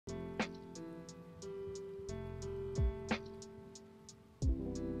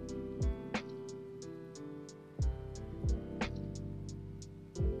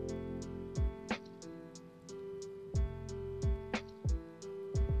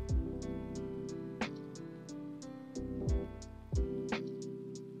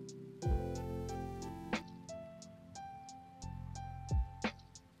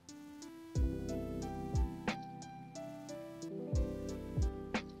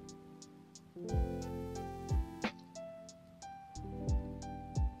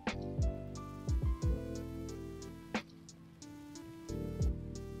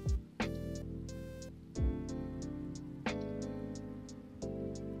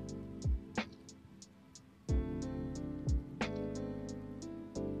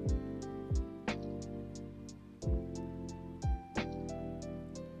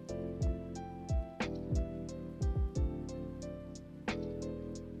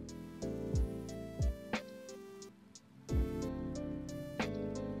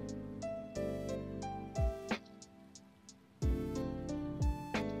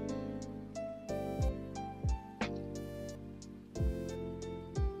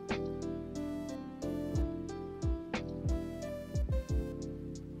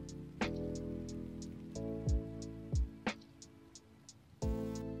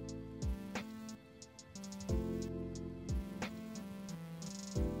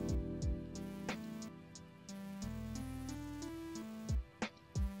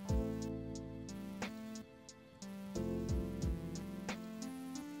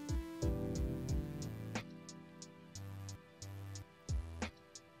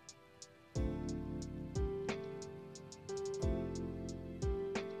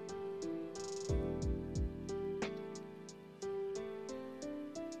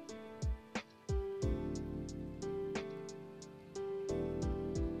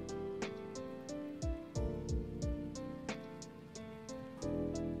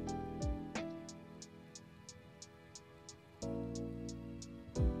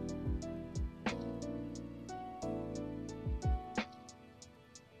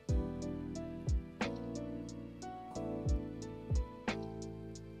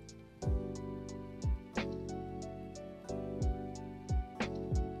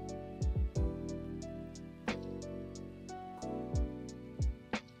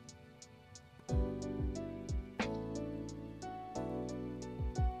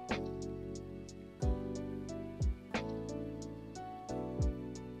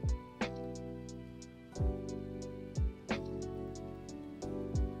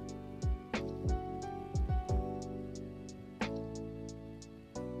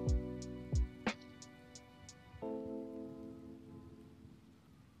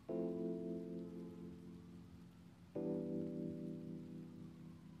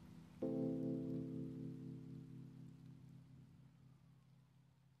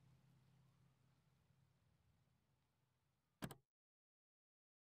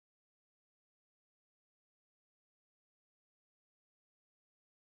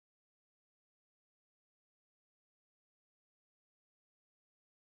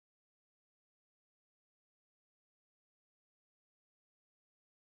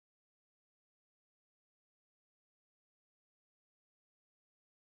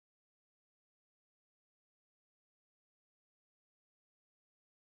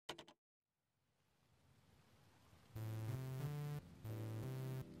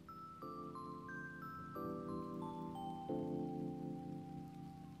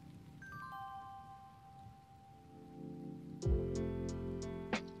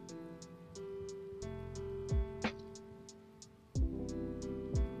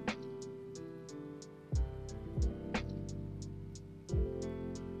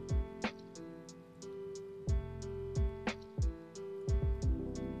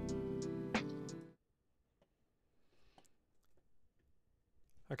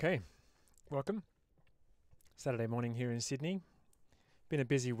Okay, welcome. Saturday morning here in Sydney. Been a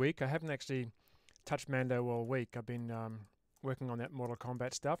busy week. I haven't actually touched Mando all week. I've been working on that Mortal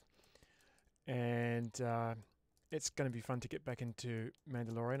Kombat stuff, and it's going to be fun to get back into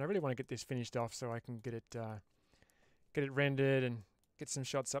Mandalorian. I really want to get this finished off so I can get it rendered and get some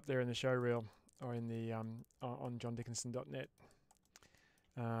shots up there in the show reel or in the on johndickinson.net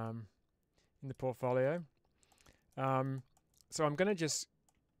in the portfolio. So I'm going to just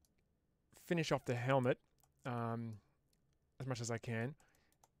finish off the helmet as much as I can,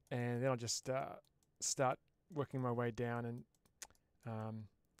 and then I'll just start working my way down and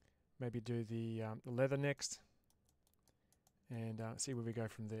maybe do the leather next, and see where we go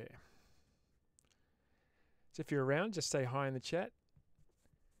from there. So if you're around, just say hi in the chat.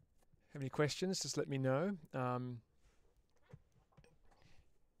 Have any questions, just let me know. If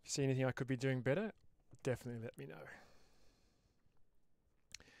you see anything I could be doing better, definitely let me know.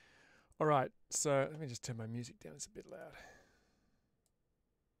 All right, so let me just turn my music down. It's a bit loud.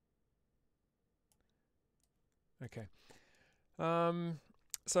 Okay.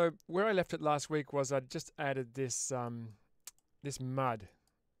 So where I left it last week was I'd just added this this mud,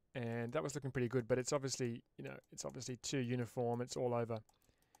 and that was looking pretty good. But it's obviously it's obviously too uniform. It's all over.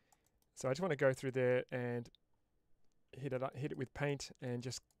 So I just want to go through there and hit it with paint and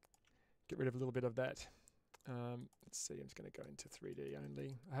just get rid of a little bit of that. Let's see, I'm just going to go into 3D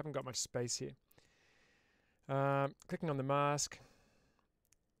only. I haven't got much space here. Clicking on the mask.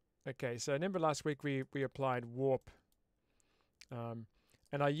 Okay, so remember last week we applied warp, and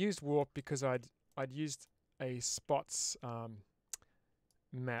I used warp because I'd used a spots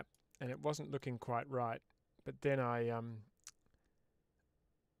map and it wasn't looking quite right. But then I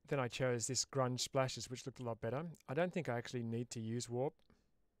chose this grunge splashes, which looked a lot better. I don't think I actually need to use warp.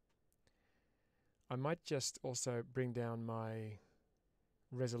 I might just also bring down my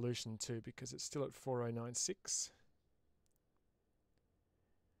resolution too, because it's still at 4096.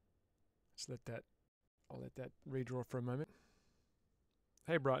 I'll let that redraw for a moment.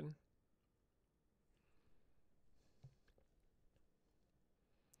 Hey Brighton.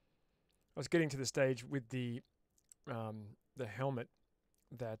 I was getting to the stage with the helmet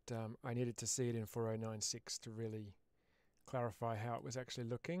that I needed to see it in 4096 to really clarify how it was actually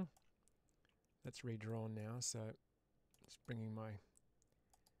looking. That's redrawn now, so just bringing my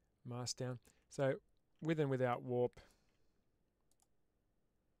mask down. So with and without warp,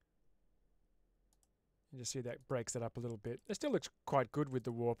 you just see that breaks it up a little bit. It still looks quite good with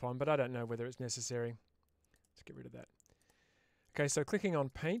the warp on, but I don't know whether it's necessary. Let's get rid of that. Okay, so clicking on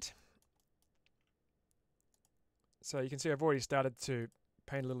paint. So you can see I've already started to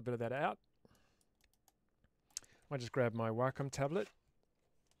paint a little bit of that out. I just grab my Wacom tablet.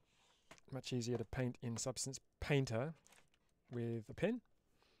 Much easier to paint in Substance Painter with a pen.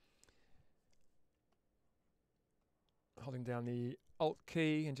 Holding down the Alt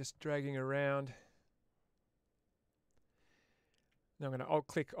key and just dragging around. Now I'm going to Alt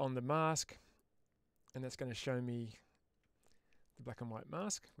click on the mask, and that's going to show me the black and white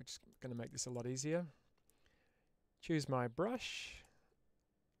mask, which is going to make this a lot easier. Choose my brush,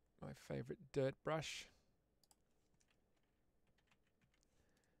 my favorite dirt brush.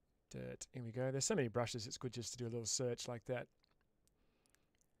 Dirt, here we go. There's so many brushes, it's good just to do a little search like that.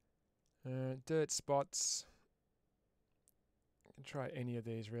 Dirt spots. I can try any of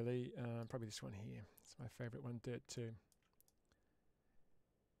these really. Probably this one here. It's my favorite one, Dirt 2.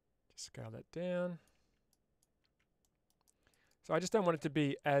 Just scale that down. So I just don't want it to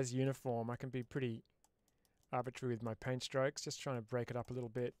be as uniform. I can be pretty arbitrary with my paint strokes, just trying to break it up a little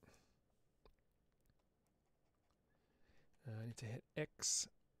bit. I need to hit X.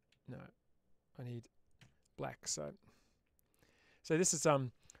 No, I need black. So this is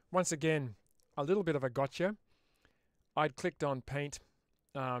once again a little bit of a gotcha. I'd clicked on paint,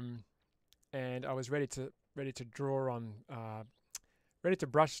 and I was ready to draw on, ready to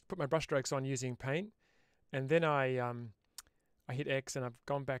put my brush strokes on using paint, and then I hit X, and I've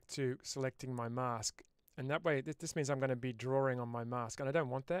gone back to selecting my mask, and that way this means I'm going to be drawing on my mask, and I don't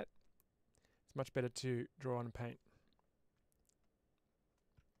want that. It's much better to draw on paint.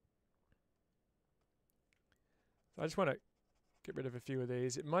 So I just want to get rid of a few of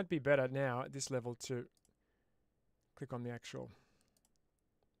these. It might be better now at this level to click on the actual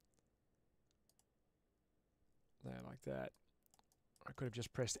layer like that. I could have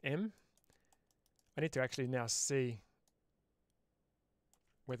just pressed M. I need to actually now see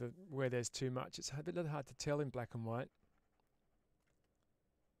where there's too much. It's a bit hard to tell in black and white.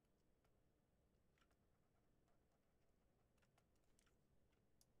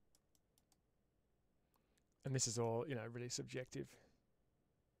 And this is all, really subjective.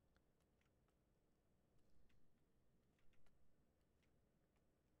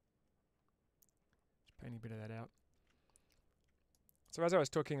 painting a bit of that out. So as I was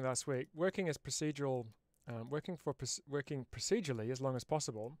talking last week, working procedurally as long as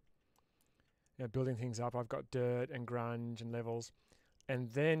possible, building things up. I've got dirt and grunge and levels, and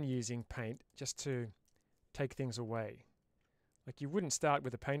then using paint just to take things away. Like you wouldn't start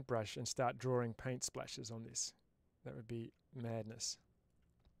with a paintbrush and start drawing paint splashes on this. That would be madness.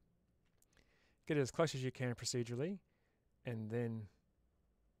 Get it as close as you can procedurally, and then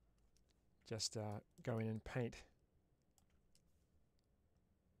just go in and paint.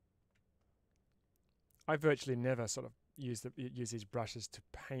 I virtually never sort of use these brushes to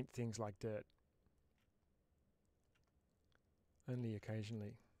paint things like dirt. Only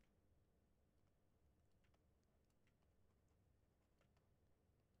occasionally.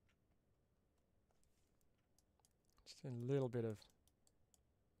 Just a little bit of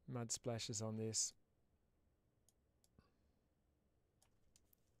mud splashes on this.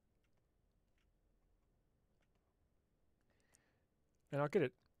 And I'll get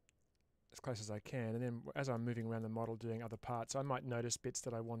it as close as I can, and then as I'm moving around the model doing other parts, I might notice bits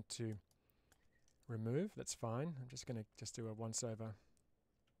that I want to remove. That's fine. I'm just going to do a once over.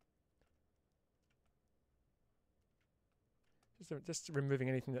 Just removing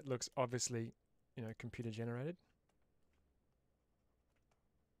anything that looks obviously, computer generated.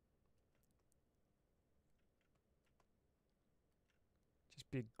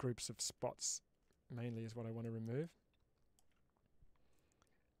 Just big groups of spots mainly is what I want to remove.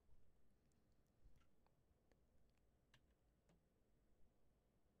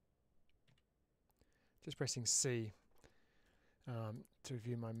 Just pressing C to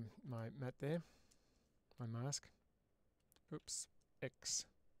view my mat there, my mask. Oops, X.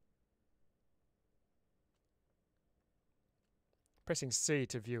 Pressing C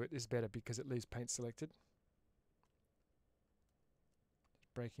to view it is better because it leaves paint selected.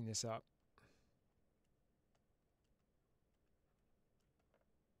 Breaking this up.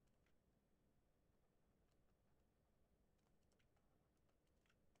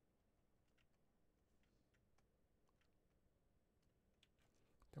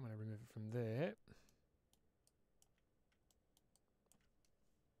 Don't want to remove it from there.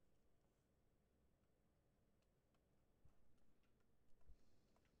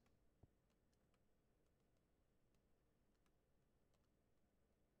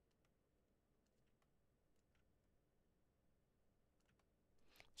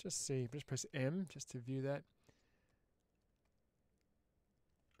 Just press M just to view that.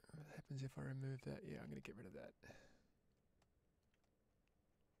 What happens if I remove that? Yeah, I'm going to get rid of that.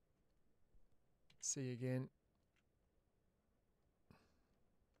 C again.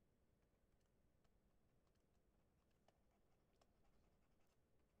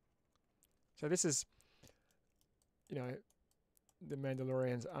 So this is, the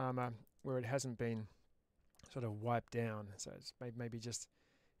Mandalorian's armor where it hasn't been sort of wiped down. So it's maybe just,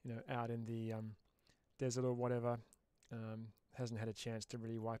 out in the desert or whatever. Hasn't had a chance to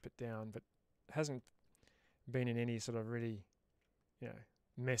really wipe it down, but hasn't been in any sort of really,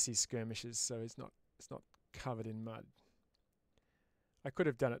 messy skirmishes. So it's not covered in mud. I could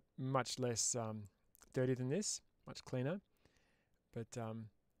have done it much less dirty than this, much cleaner, but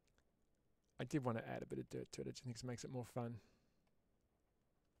I did want to add a bit of dirt to it. I just think it makes it more fun.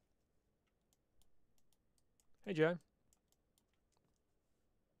 Hey, Joe.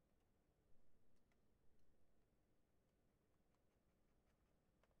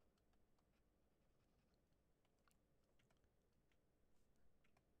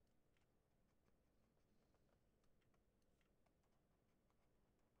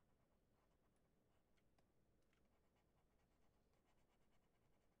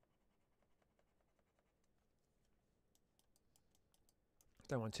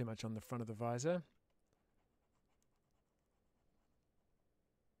 Don't want too much on the front of the visor.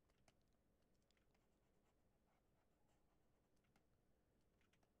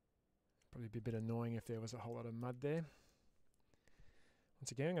 Probably be a bit annoying if there was a whole lot of mud there.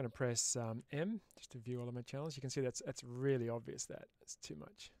 Once again, I'm going to press M just to view all of my channels. You can see that's really obvious that it's too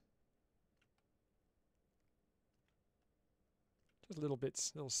much. Just little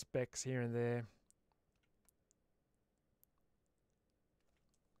bits, little specks here and there.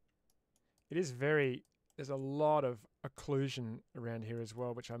 It is there's a lot of occlusion around here as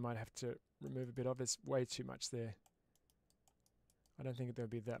well, which I might have to remove a bit of. There's way too much there. I don't think there'll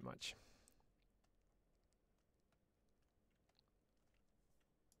be that much.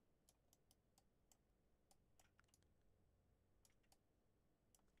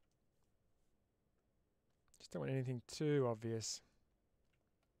 Just don't want anything too obvious.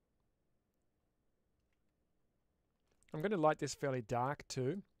 I'm going to light this fairly dark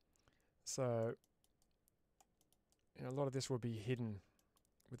too. So And a lot of this will be hidden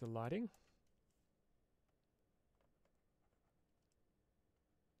with the lighting.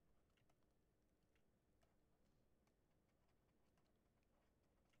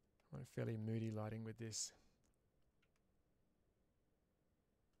 I want a fairly moody lighting with this.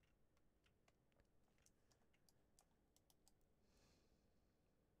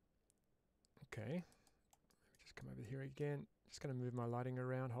 Okay, just come over here again. Just going to move my lighting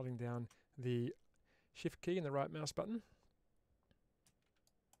around, holding down the Shift key and the right mouse button.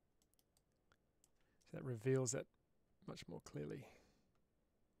 So that reveals that much more clearly.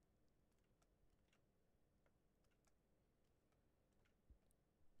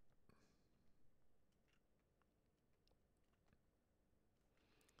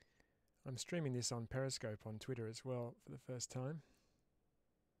 I'm streaming this on Periscope on Twitter as well for the first time.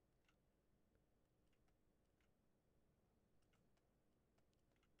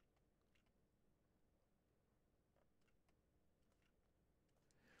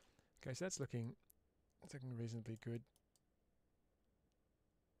 Okay, so that's looking reasonably good.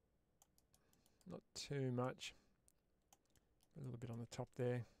 Not too much. A little bit on the top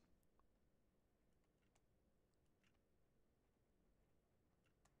there.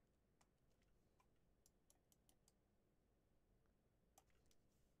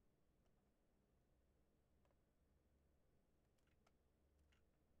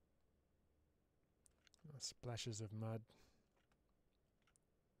 Splashes of mud.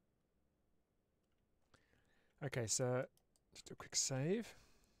 Okay, so just do a quick save.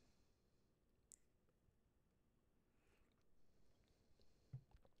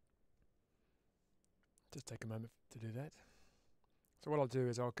 Just take a moment to do that. So what I'll do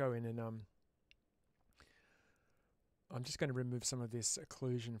is I'll go in and I'm just going to remove some of this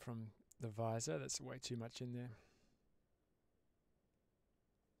occlusion from the visor. That's way too much in there.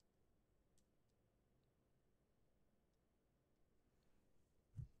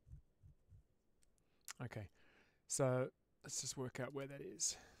 Okay, so let's just work out where that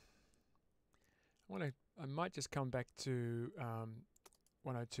is. I might just come back to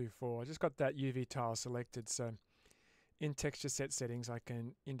 1024. I just got that UV tile selected, so in texture set settings I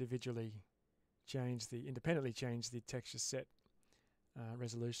can independently change the texture set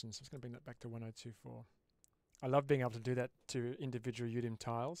resolution. So I'm just going to bring that back to 1024. I love being able to do that to individual UDIM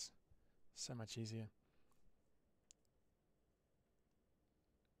tiles. So much easier.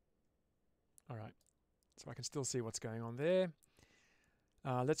 All right. So I can still see what's going on there.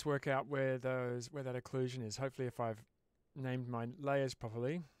 Let's work out where that occlusion is. Hopefully if I've named my layers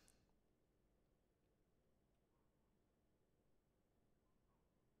properly.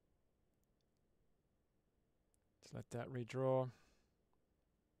 Just let that redraw.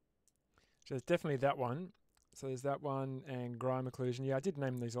 So there's definitely that one. So there's that one and grime occlusion. Yeah, I did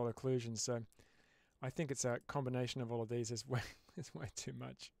name these all occlusions, so I think it's a combination of all of these. Is way too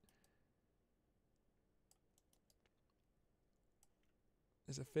much.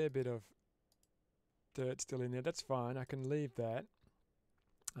 There's a fair bit of dirt still in there. That's fine. I can leave that.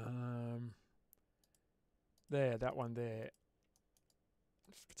 There, that one there.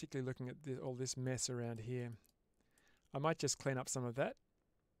 Just particularly looking at all this mess around here. I might just clean up some of that.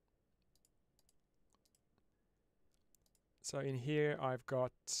 So in here I've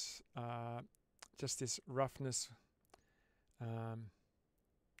got just this roughness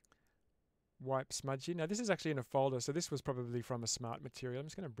wipe smudgy. Now this is actually in a folder, so this was probably from a smart material. I'm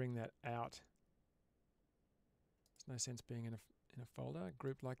just going to bring that out. There's no sense being in a folder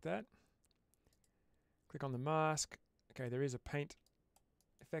grouped like that. Click on the mask. Okay, there is a paint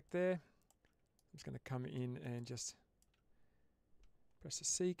effect there. I'm just going to come in and just press the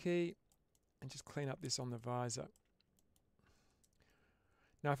C key and just clean up this on the visor.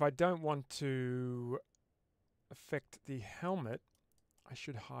 Now if I don't want to affect the helmet, I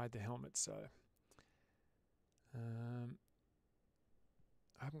should hide the helmet, so I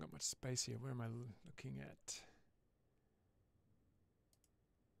haven't got much space here. Where am I looking at?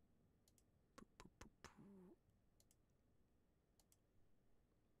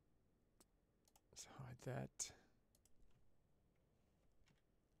 Let's hide that.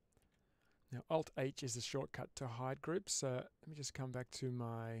 Now Alt-H is the shortcut to hide groups, so let me just come back to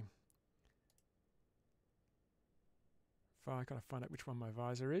my file. I've got to find out which one my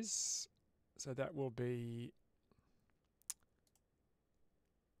visor is. So that will be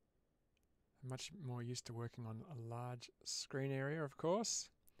much more used to working on a large screen area, of course.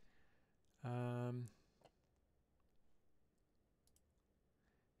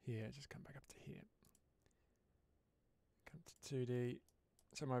 Here, just come back up to here. Come to 2D.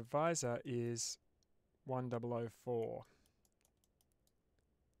 So my visor is 1004. All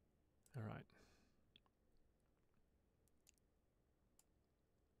right.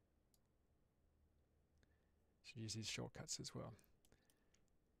 Should use these shortcuts as well.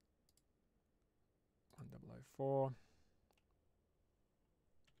 1004.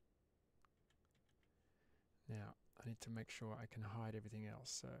 Now I need to make sure I can hide everything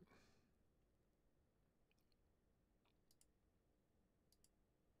else. So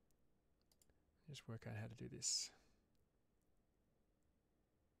just work out how to do this.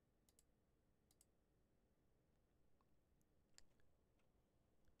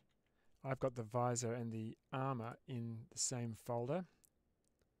 I've got the visor and the armor in the same folder.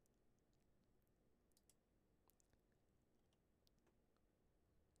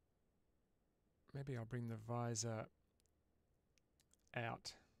 Maybe I'll bring the visor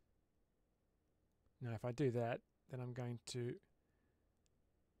out. Now if I do that, then I'm going to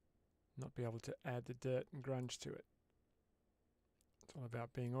not be able to add the dirt and grunge to it. It's all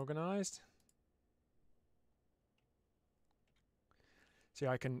about being organized. See,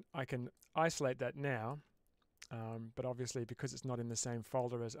 I can isolate that now, but obviously because it's not in the same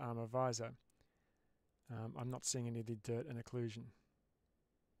folder as armor visor, I'm not seeing any of the dirt and occlusion.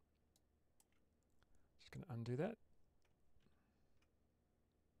 Just going to undo that.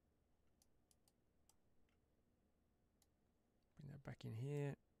 Bring that back in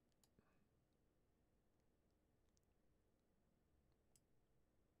here.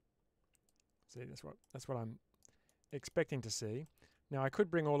 See, that's what I'm expecting to see. Now I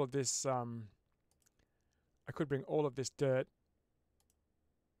could bring all of this dirt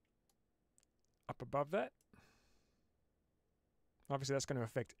up above that. Obviously that's going to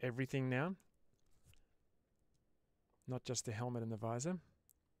affect everything now, not just the helmet and the visor.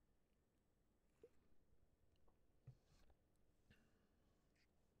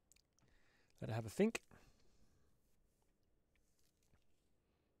 Let it have a think.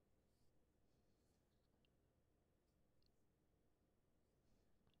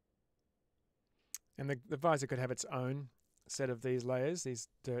 And the visor could have its own set of these layers, these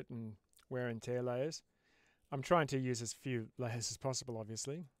dirt and wear and tear layers. I'm trying to use as few layers as possible,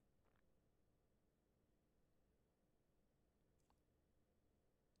 obviously.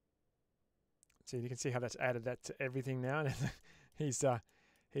 So you can see how that's added that to everything now. He's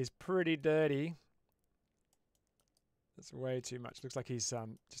pretty dirty. That's way too much. Looks like he's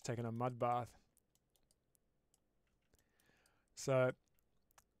just taken a mud bath. So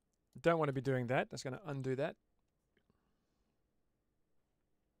don't want to be doing that. That's going to undo that.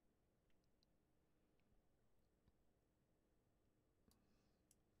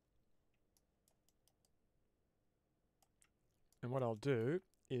 And what I'll do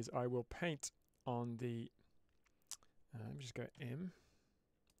is I will paint on the, let me just go M.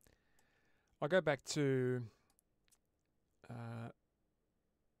 I'll go back to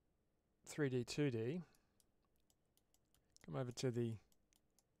 3D, 2D. Come over to the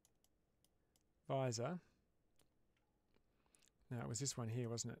visor. Now it was this one here,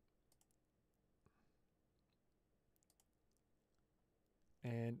 wasn't it?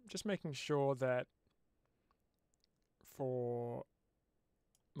 And just making sure that for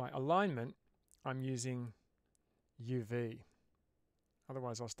my alignment, I'm using UV.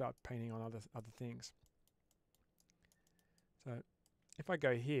 Otherwise, I'll start painting on other things. So if I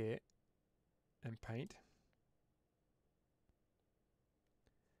go here and paint,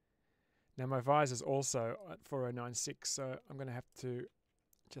 now my visor's also at 4096, so I'm going to have to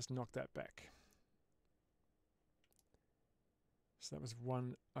just knock that back. So that was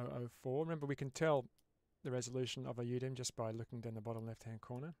 1004. Remember, we can tell the resolution of a UDIM just by looking down the bottom left-hand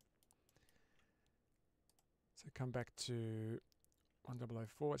corner. So come back to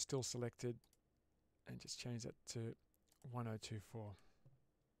 1004, it's still selected, and just change that to 1024.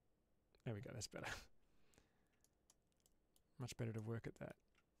 There we go, that's better. Much better to work at that.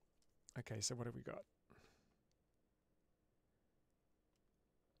 Okay, so what have we got?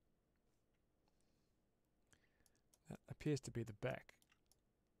 That appears to be the back.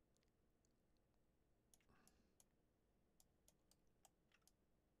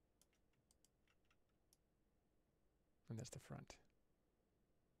 And that's the front.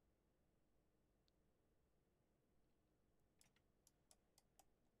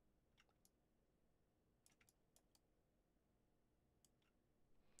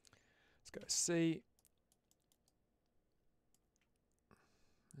 Let's go C.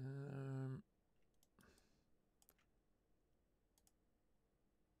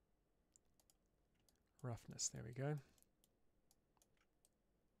 Roughness, there we go.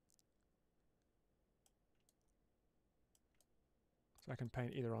 So I can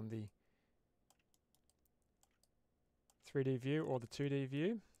paint either on the 3D view or the 2D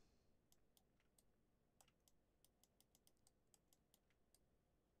view.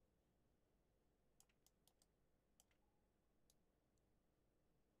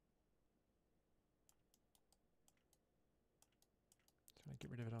 get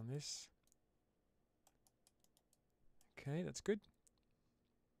rid of it on this. Okay, that's good.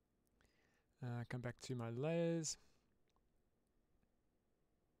 Come back to my layers.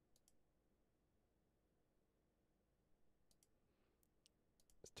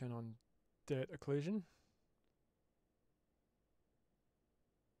 Let's turn on dirt occlusion.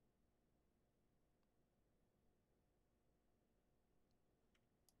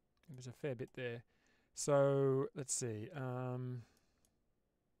 And there's a fair bit there. So let's see.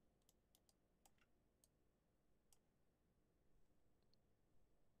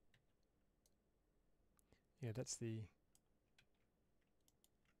 Yeah, that's the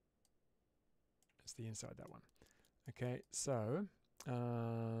inside, that one. Okay, so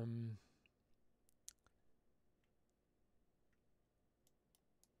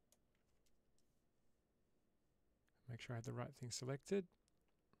make sure I have the right thing selected.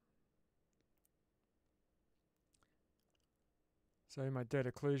 So my dirt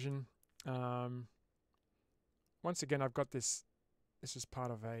occlusion. Once again, I've got this. This is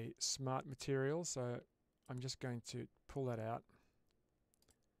part of a smart material, so I'm just going to pull that out.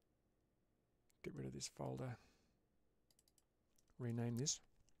 Get rid of this folder. Rename this.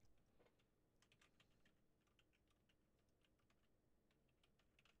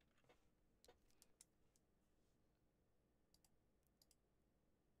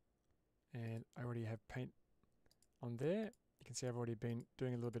 And I already have paint on there. You can see I've already been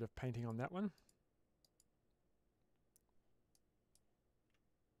doing a little bit of painting on that one.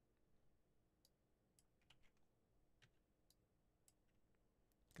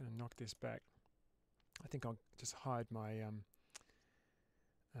 Going to knock this back. I think I'll just hide my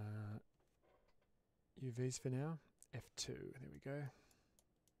UVs for now. F2, there we go.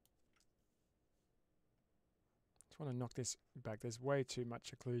 Just want to knock this back. There's way too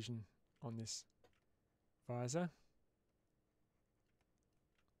much occlusion on this visor.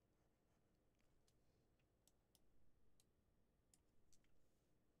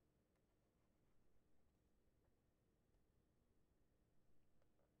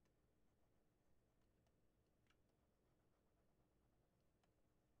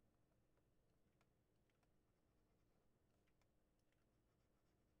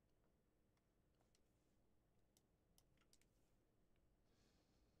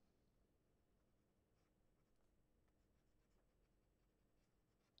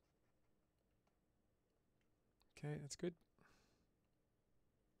 Okay, that's good.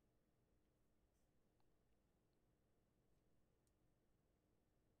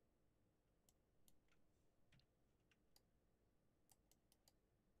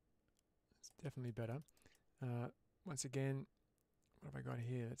 It's definitely better. Once again, what have I got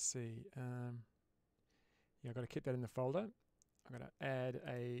here? Let's see. Yeah, I've got to keep that in the folder. I'm going to add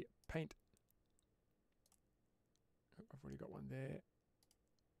a paint. Oh, I've already got one there.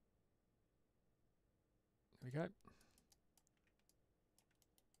 There we go.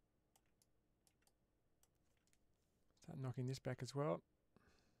 Start knocking this back as well.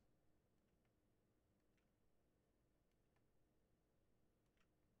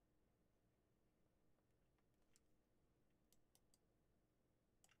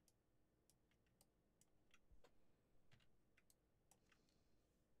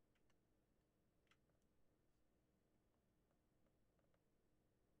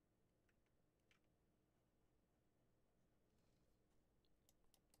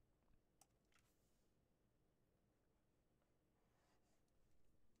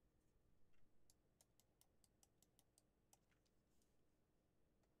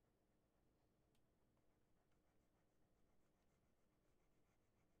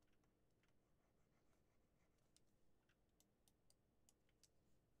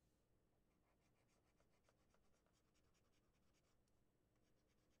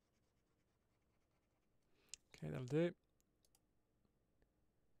 Okay, that'll do.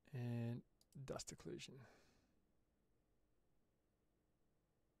 And dust occlusion.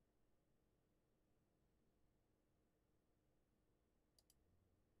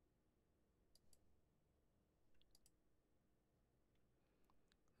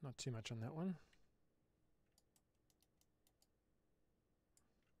 Not too much on that one.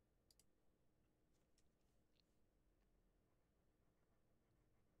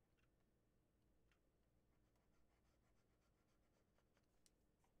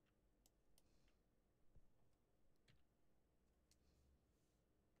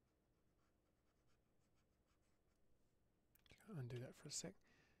 Undo that for a sec.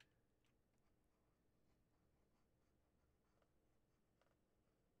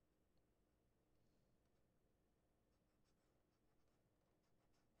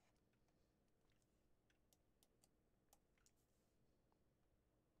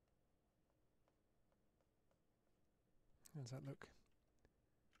 How does that look?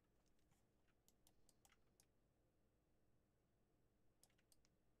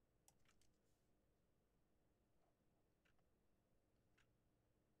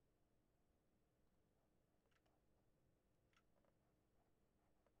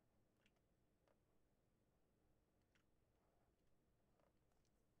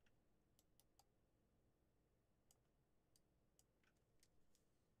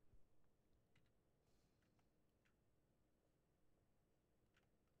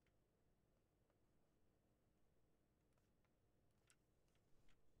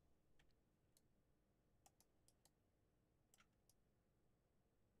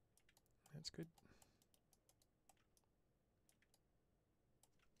 That's good.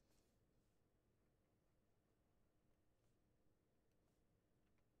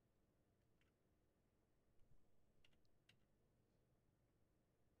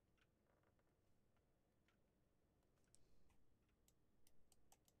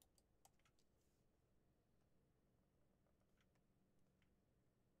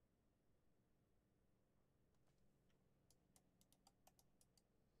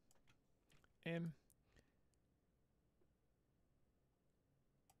 M.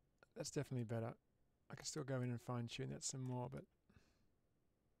 That's definitely better. I can still go in and fine tune that some more, but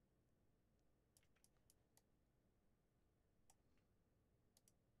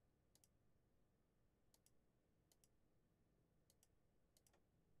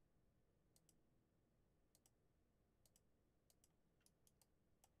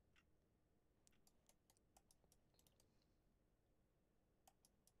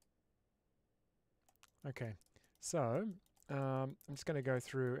okay. So I'm just going to go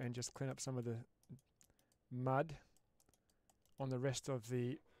through and just clean up some of the mud on the rest of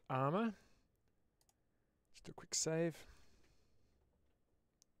the armor. Just do a quick save.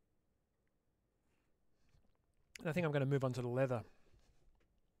 And I think I'm going to move on to the leather.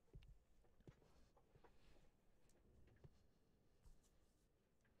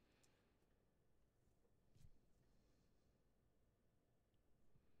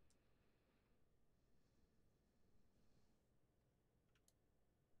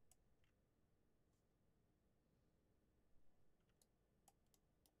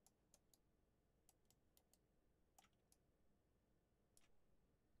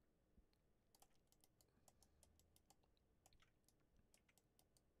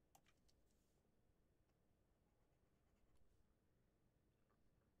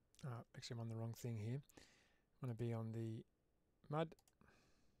 Actually, I'm on the wrong thing here. I want to be on the mud.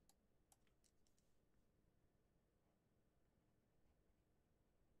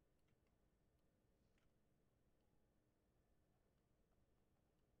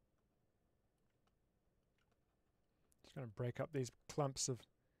 Just going to break up these clumps of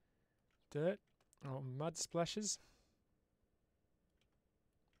dirt or mud splashes.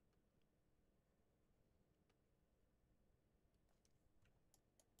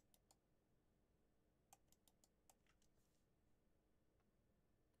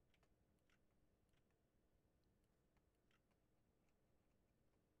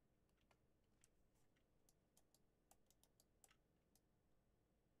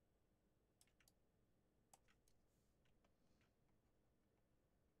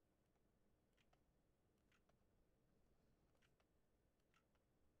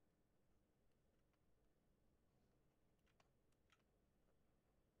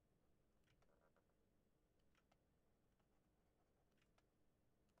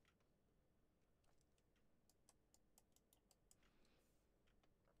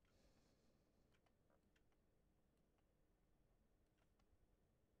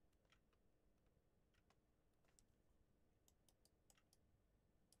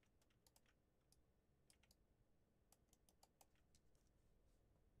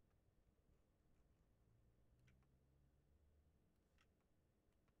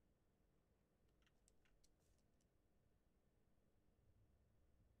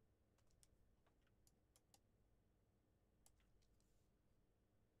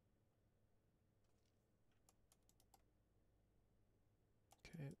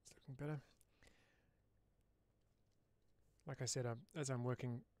 Okay, it's looking better. Like I said, as I'm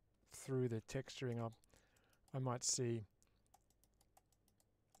working through the texturing, I might see,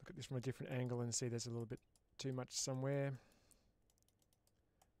 look at this from a different angle and see there's a little bit too much somewhere.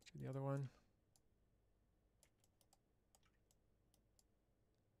 Do the other one.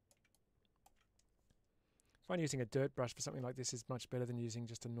 I find using a dirt brush for something like this is much better than using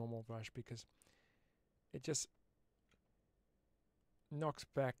just a normal brush, because it just knocks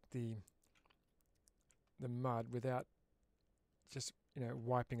back the mud without just,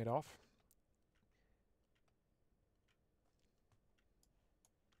 wiping it off.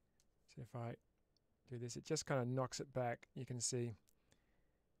 So if I do this, it just kind of knocks it back. You can see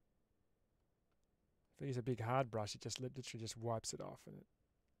if I use a big hard brush, it just literally just wipes it off, and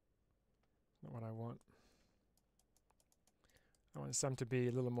it's not what I want. I want some to be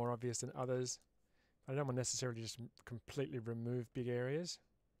a little more obvious than others. I don't want necessarily just completely remove big areas.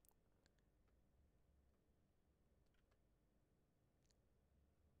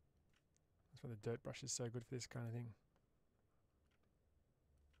 That's why the dirt brush is so good for this kind of thing.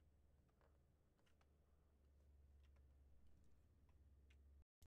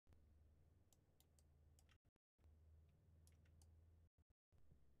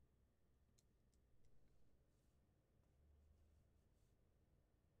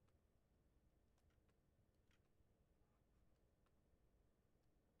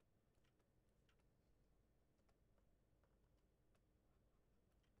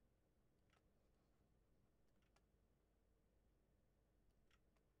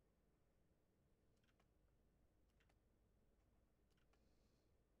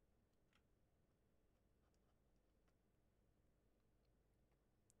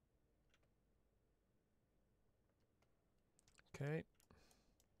 Okay.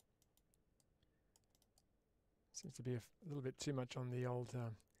 Seems to be a little bit too much on the old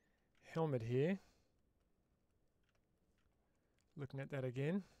helmet here. Looking at that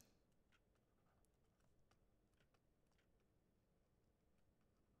again.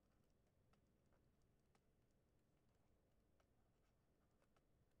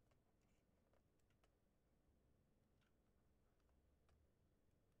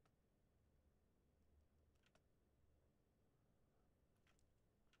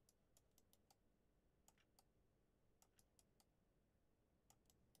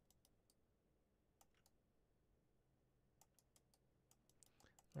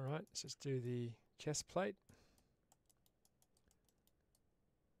 All right, let's just do the chest plate.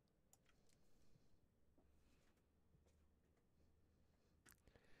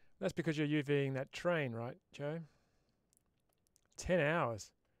 That's because you're UVing that train, right, Joe? 10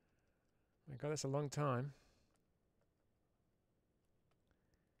 hours. My God, that's a long time.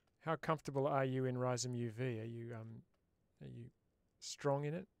 How comfortable are you in Risum UV? Are you strong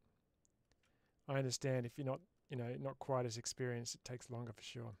in it? I understand if you're not, not quite as experienced, it takes longer for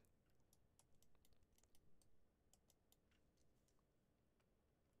sure.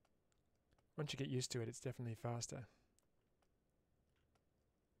 Once you get used to it, it's definitely faster.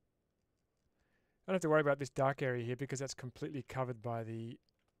 I don't have to worry about this dark area here because that's completely covered by the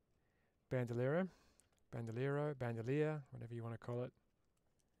bandolier, bandolier, whatever you want to call it.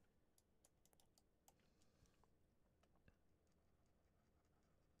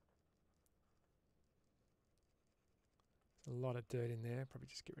 There's a lot of dirt in there, probably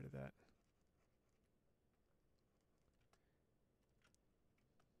just get rid of that.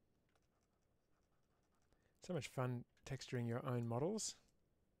 So much fun texturing your own models.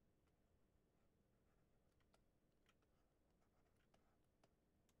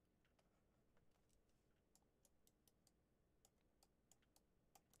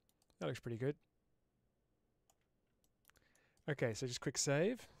 That looks pretty good. Okay, so just quick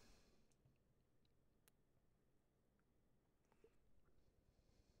save.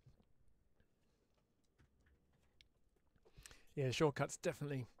 Yeah, shortcuts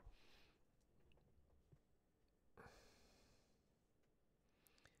definitely.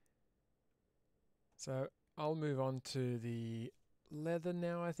 So I'll move on to the leather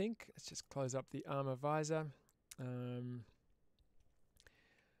now, I think. Let's just close up the armor visor.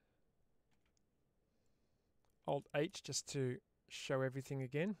 Alt H just to show everything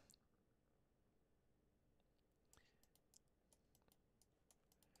again.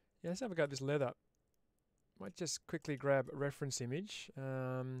 Yeah, let's have a go at this leather. Might just quickly grab a reference image.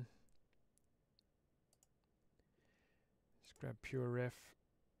 Just grab pure ref.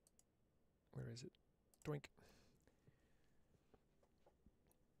 Where is it? Doink.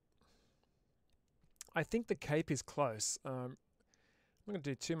 I think the cape is close. I'm not going to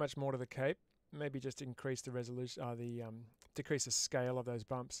do too much more to the cape. Maybe just increase the resolution, decrease the scale of those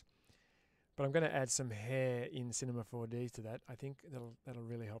bumps. But I'm going to add some hair in Cinema 4D to that. I think that'll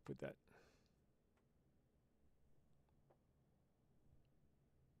really help with that.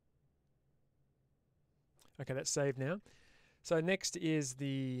 Okay, that's saved now. So next is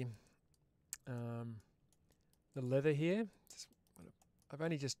the leather here. I've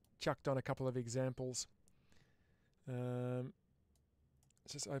only just chucked on a couple of examples.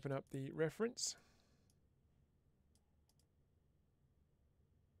 Let's just open up the reference.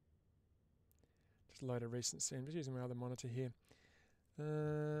 Just load a recent scene. I'm just using my other monitor here.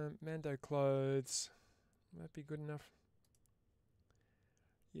 Mando clothes. Might be good enough.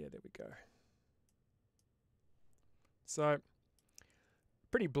 Yeah, there we go. So,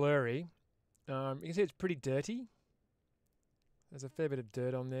 pretty blurry. You can see it's pretty dirty. There's a fair bit of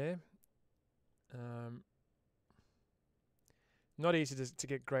dirt on there. Not easy to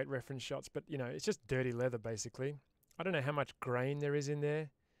get great reference shots, but you know, it's just dirty leather basically. I don't know how much grain there is in there.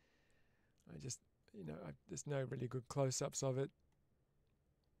 There's no really good close-ups of it.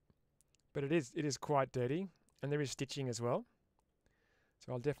 But it is quite dirty, and there is stitching as well.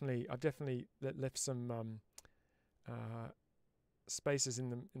 So I've definitely left some spaces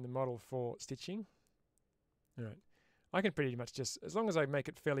in the model for stitching. All right, I can pretty much just, as long as I make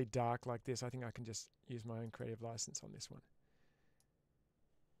it fairly dark like this, I think I can just use my own creative license on this one.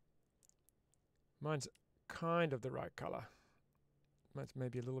 Mine's kind of the right color. Mine's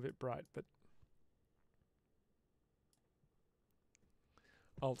maybe a little bit bright, but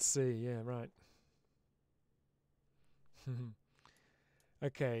Alt-C, yeah, right.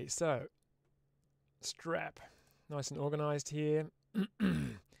 Okay, so strap, nice and organized here.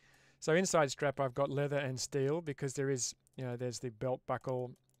 So inside strap I've got leather and steel because there is, there's the belt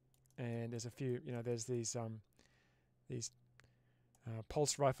buckle, and there's a few, there's these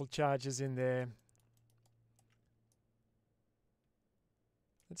pulse rifle charges in there.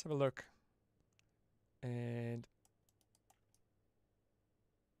 Let's have a look and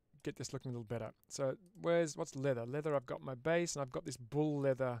get this looking a little better. So what's leather? Leather, I've got my base, and I've got this bull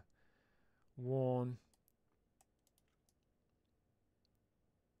leather worn.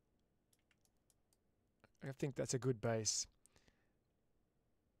 I think that's a good base.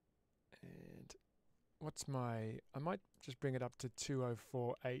 And I might just bring it up to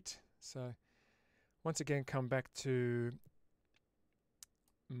 2048. So once again, come back to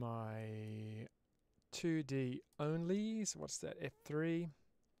my 2D only. So what's that? F3.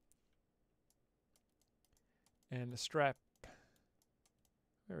 And the strap,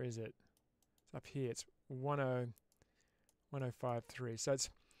 where is it? It's up here. It's 1053. So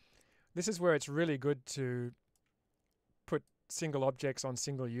this is where it's really good to put single objects on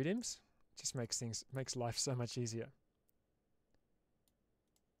single UDIMs. It just makes life so much easier.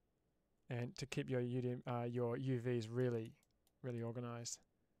 And to keep your your UVs really, really organized.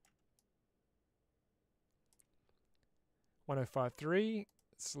 1053.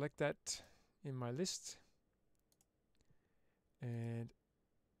 Select that in my list. And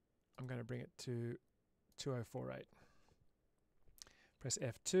I'm going to bring it to 2048. Press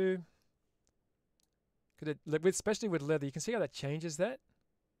F2. Especially with leather, you can see how that changes that.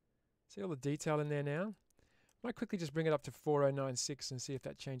 See all the detail in there now? Might quickly just bring it up to 4096 and see if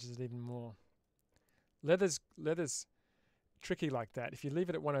that changes it even more. Leather's tricky like that. If you leave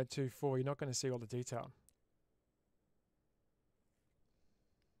it at 1024, you're not going to see all the detail.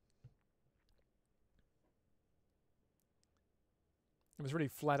 It was really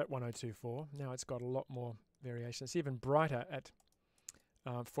flat at 1024. Now it's got a lot more variation. It's even brighter at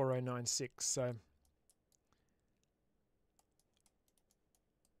 4096. So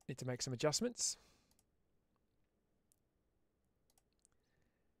need to make some adjustments.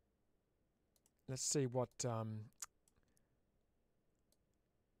 Let's see what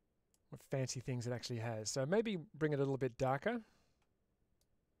fancy things it actually has. So maybe bring it a little bit darker.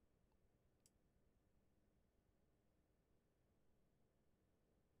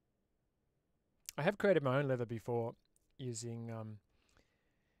 I have created my own leather before using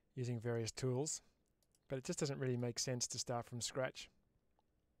various tools, but it just doesn't really make sense to start from scratch.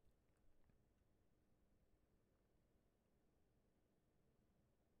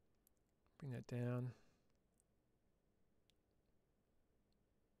 Bring that down.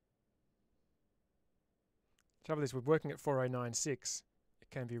 Trouble is, with working at 4096, it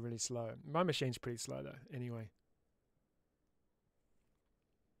can be really slow. My machine's pretty slow though, anyway.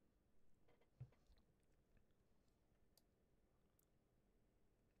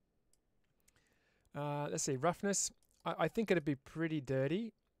 Let's see, roughness. I think it'd be pretty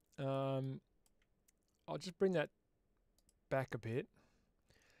dirty. I'll just bring that back a bit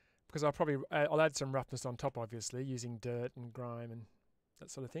because I'll add some roughness on top, obviously, using dirt and grime and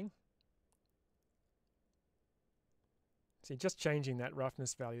that sort of thing. See, just changing that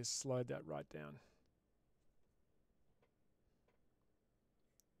roughness value slowed that right down.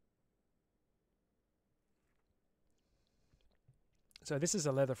 So this is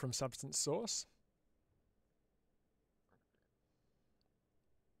a leather from Substance Source.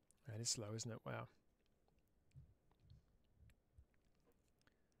 That is slow, isn't it? Wow.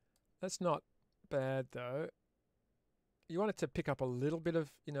 That's not bad though. You want it to pick up a little bit of,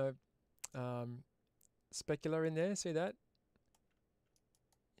 specular in there. See that?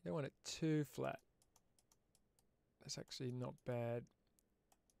 You don't want it too flat. That's actually not bad.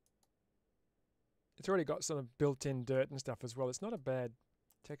 It's already got sort of built-in dirt and stuff as well. It's not a bad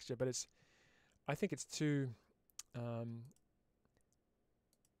texture, but I think it's too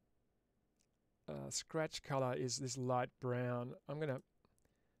scratch color is this light brown. I'm going to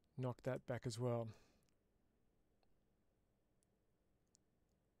knock that back as well.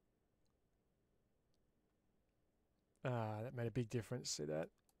 That made a big difference. See that?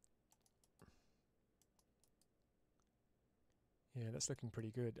 Yeah, that's looking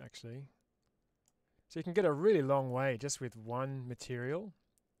pretty good actually. So you can get a really long way just with one material,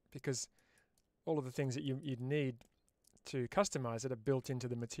 because all of the things that you'd need to customize it are built into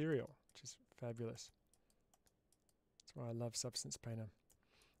the material, which is fabulous. That's why I love Substance Painter.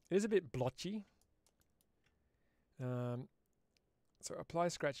 It is a bit blotchy. So apply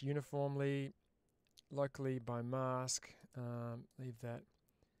scratch uniformly, locally by mask. Leave that.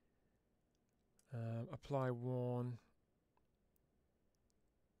 Apply worn.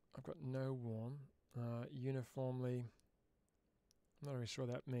 I've got no worn. Uniformly. I'm not really sure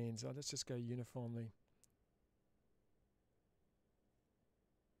what that means. Let's just go uniformly.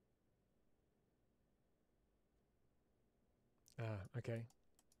 Okay.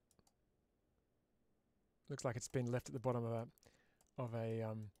 Looks like it's been left at the bottom of a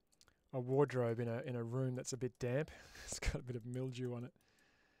wardrobe in a room that's a bit damp. It's got a bit of mildew on it.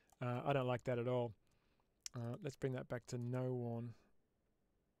 I don't like that at all. Let's bring that back to no worn.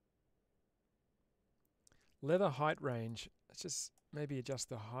 Leather height range. Let's just maybe adjust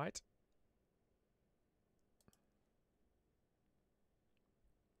the height.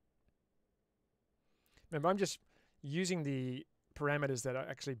 Remember, I'm just using the parameters that are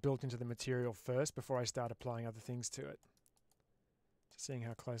actually built into the material first before I start applying other things to it. Just seeing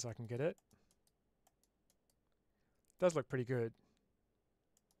how close I can get it. Does look pretty good.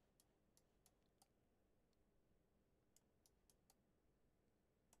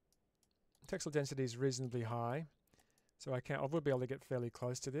 Textile density is reasonably high, so I will be able to get fairly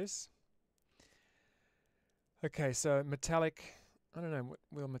close to this. Okay, so metallic, I don't know, what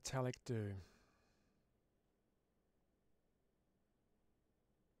will metallic do?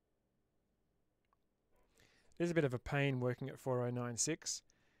 It is a bit of a pain working at 4096,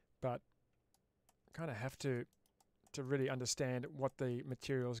 but kind of have to really understand what the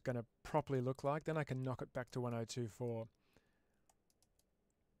material is going to properly look like. Then I can knock it back to 1024.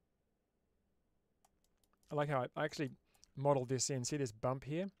 I like how I actually modeled this in. See this bump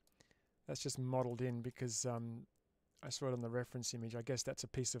here? That's just modeled in because I saw it on the reference image. I guess that's a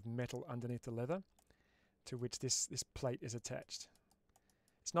piece of metal underneath the leather to which this plate is attached.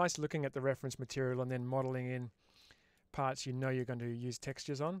 It's nice looking at the reference material and then modeling in parts you know you're going to use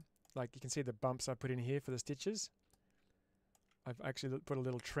textures on. Like you can see the bumps I put in here for the stitches. I've actually put a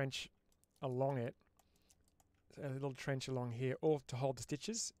little trench along it. So a little trench along here, all to hold the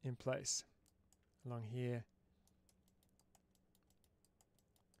stitches in place. Along here.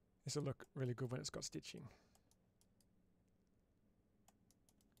 This will look really good when it's got stitching.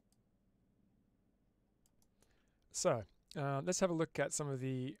 So, let's have a look at some of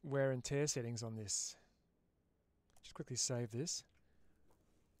the wear and tear settings on this. Just quickly save this.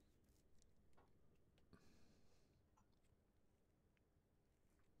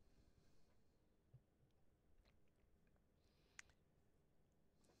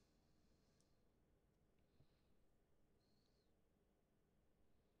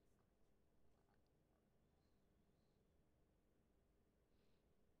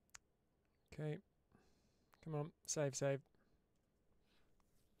 Okay, come on, save.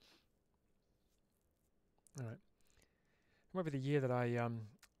 All right. Might be the year that I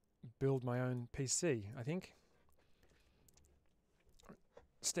build my own PC, I think.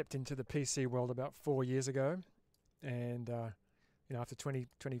 Stepped into the PC world about 4 years ago, and you know, after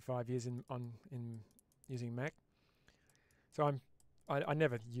 25 years in using Mac, so I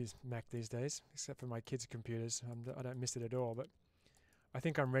never use Mac these days except for my kids' computers. I don't miss it at all, but I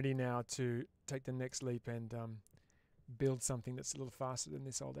think I'm ready now to take the next leap and build something that's a little faster than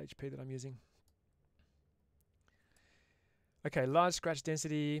this old HP that I'm using. Okay, large scratch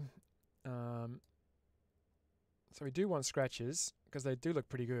density. So we do want scratches because they do look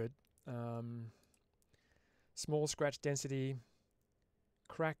pretty good. Small scratch density.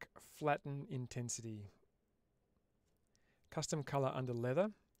 Crack flatten intensity. Custom color under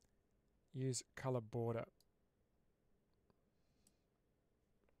leather. Use color border.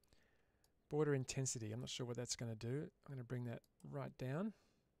 Border intensity. I'm not sure what that's going to do. I'm going to bring that right down.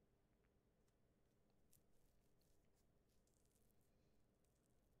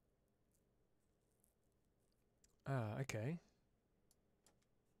 Okay.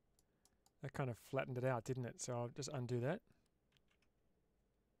 That kind of flattened it out, didn't it? So I'll just undo that.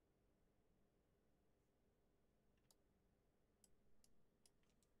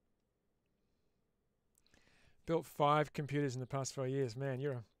 built 5 computers in the past 4 years. Man,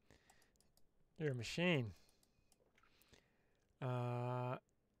 you're a machine.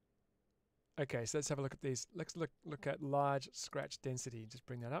 Okay, so let's have a look at these. Let's look at large scratch density. Just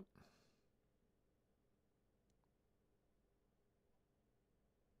bring that up.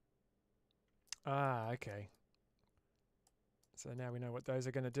 Okay. So now we know what those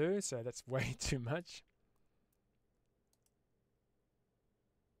are going to do. So that's way too much.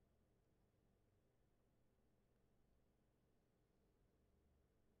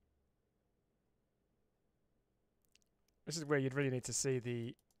 This is where you'd really need to see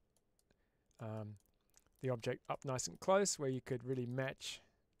the object up nice and close, where you could really match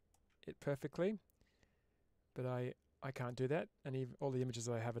it perfectly. But I can't do that, and even all the images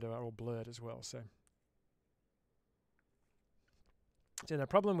that I have are all blurred as well. So the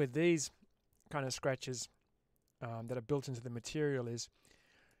problem with these kind of scratches that are built into the material is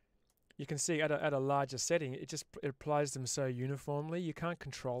you can see at a larger setting, it applies them so uniformly. You can't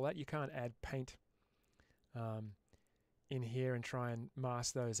control that. You can't add paint in here and try and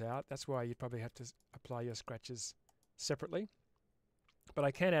mask those out. That's why you'd probably have to apply your scratches separately. But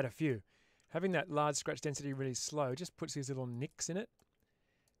I can add a few. Having that large scratch density really slow just puts these little nicks in it.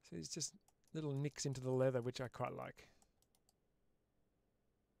 So it's just little nicks into the leather, which I quite like.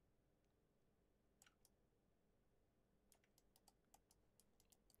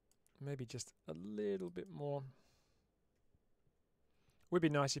 Maybe just a little bit more. Would be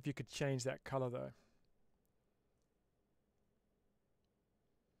nice if you could change that color though.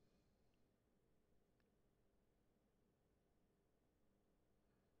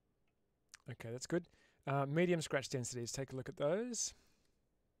 Okay, that's good. Medium scratch densities, take a look at those.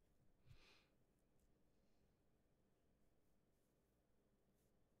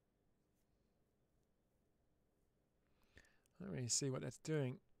 I don't really see what that's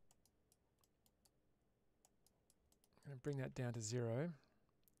doing. I'm going to bring that down to 0.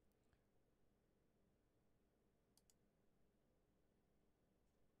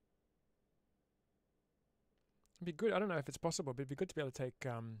 It'd be good. I don't know if it's possible, but it'd be good to be able to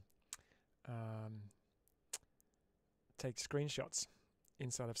take screenshots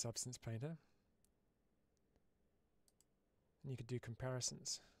inside of Substance Painter. And you could do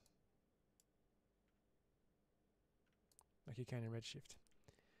comparisons like you can in Redshift.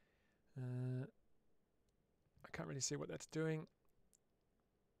 I can't really see what that's doing,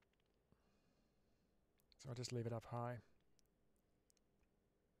 so I'll just leave it up high.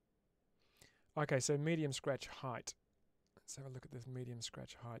 Okay, so medium scratch height. Let's have a look at this medium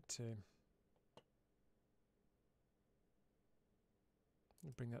scratch height too.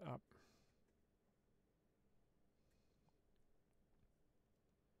 Bring that up.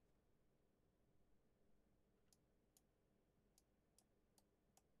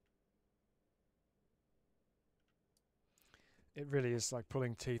 It really is like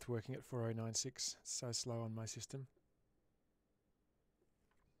pulling teeth working at 4096. It's so slow on my system.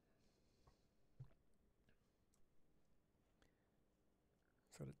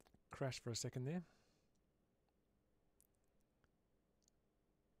 Sort of crashed for a second there.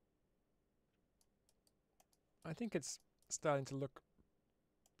 I think it's starting to look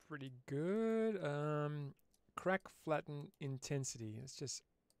pretty good. Crack, flatten, intensity. Let's just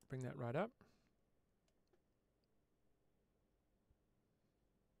bring that right up.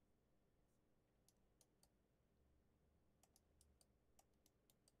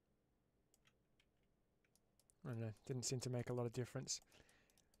 I don't know, didn't seem to make a lot of difference.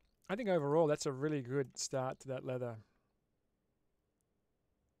 I think overall that's a really good start to that leather.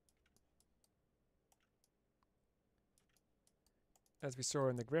 As we saw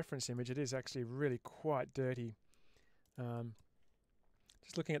in the reference image, it is actually really quite dirty.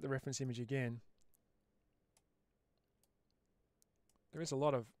 Just looking at the reference image again, there is a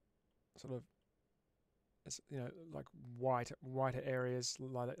lot of sort of, you know, like whiter areas,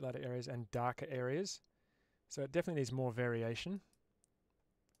 lighter areas, and darker areas. So it definitely needs more variation.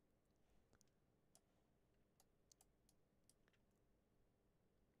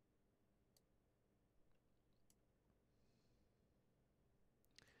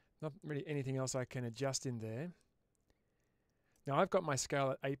 Not really anything else I can adjust in there. Now I've got my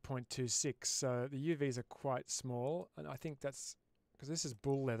scale at 8.26, so the UVs are quite small, and I think that's because this is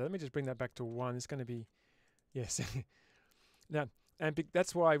bull leather. Let me just bring that back to 1. It's going to be, yes. Now, and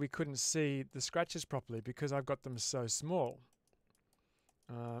that's why we couldn't see the scratches properly, because I've got them so small.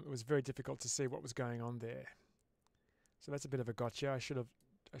 It was very difficult to see what was going on there. So that's a bit of a gotcha. I should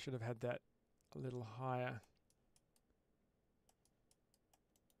have had that a little higher.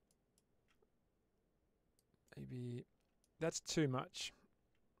 Maybe that's too much.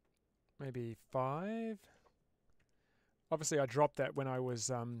 Maybe 5. Obviously I dropped that when I was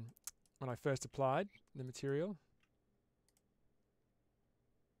when I first applied the material.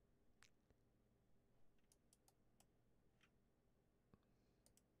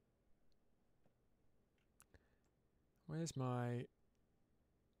 Where's my...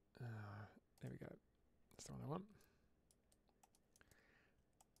 there we go. That's the one I want.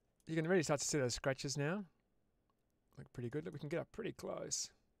 You can really start to see those scratches now. Look pretty good. Look, we can get up pretty close.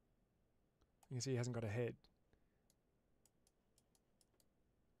 You can see he hasn't got a head.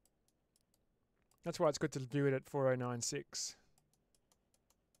 That's why it's good to view it at 4096.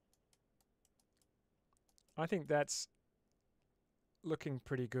 I think that's looking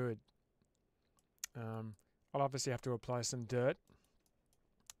pretty good. I'll obviously have to apply some dirt.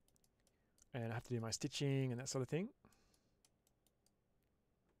 And I have to do my stitching and that sort of thing.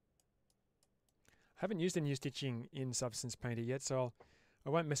 I haven't used any new stitching in Substance Painter yet, so I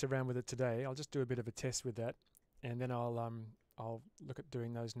won't mess around with it today. I'll just do a bit of a test with that, and then I'll look at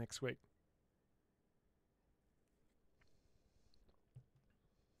doing those next week.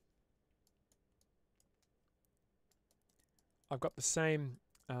 I've got the same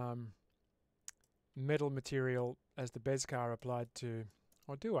metal material as the Bezcar applied to,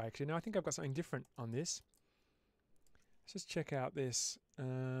 or do I actually? No, I think I've got something different on this. Let's just check out this.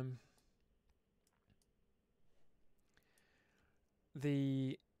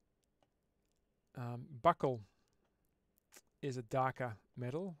 The buckle is a darker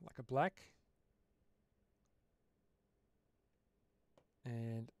metal, like a black.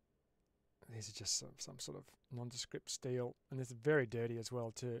 And these are just some sort of nondescript steel. And it's very dirty as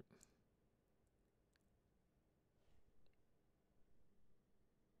well too.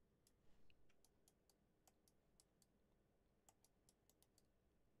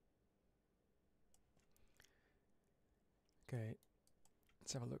 Okay,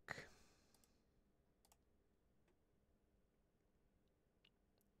 let's have a look.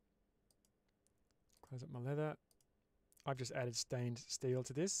 Close up my leather. I've just added stained steel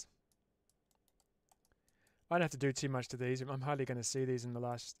to this. I don't have to do too much to these. I'm hardly going to see these in the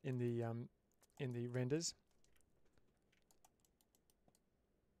renders.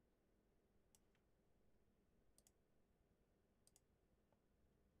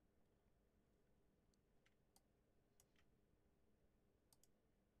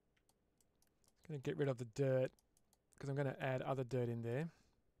 Going to get rid of the dirt because I'm going to add other dirt in there.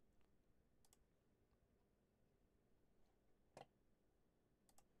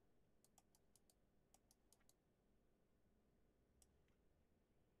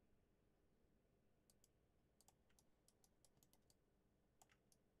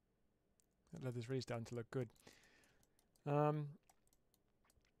 That leather's really starting to look good. I'm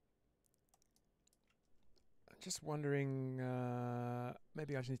just wondering,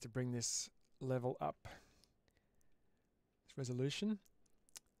 maybe I just need to bring this level up. This resolution.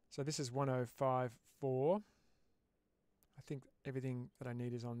 So this is 1054. I think everything that I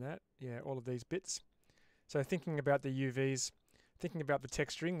need is on that. Yeah, all of these bits. So thinking about the UVs, thinking about the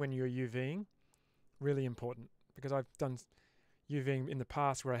texturing when you're UVing, really important, because I've done UVing in the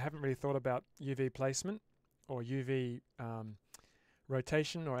past where I haven't really thought about UV placement or UV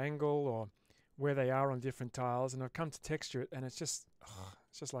rotation or angle or where they are on different tiles, and I've come to texture it, and it's just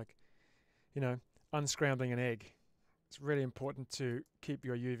like, you know, unscrambling an egg. It's really important to keep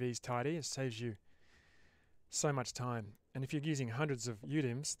your UVs tidy. It saves you so much time. And if you're using hundreds of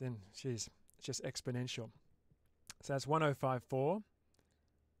UDIMs, then geez, it's just exponential. So that's 1054.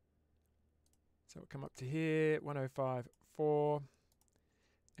 So we'll come up to here, 1054,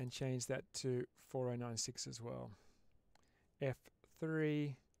 and change that to 4096 as well.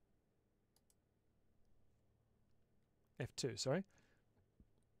 F3, F2, sorry.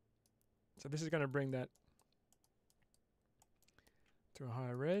 So this is going to bring that to a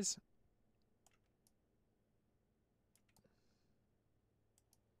higher res.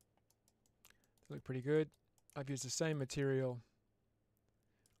 They look pretty good. I've used the same material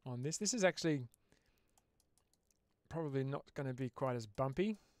on this. This is actually probably not going to be quite as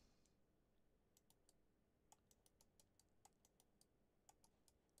bumpy.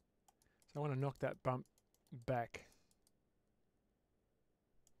 So I want to knock that bump back.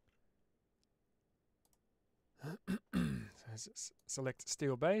 So select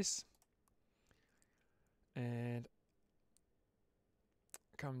steel base and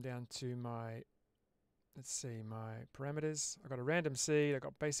come down to my, let's see, my parameters. I've got a random seed, I've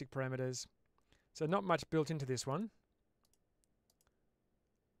got basic parameters. So not much built into this one.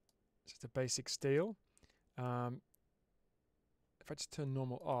 Just a basic steel. If I just turn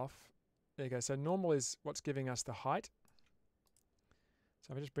normal off, there you go. So normal is what's giving us the height.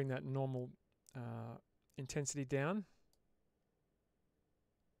 So if I just bring that normal intensity down,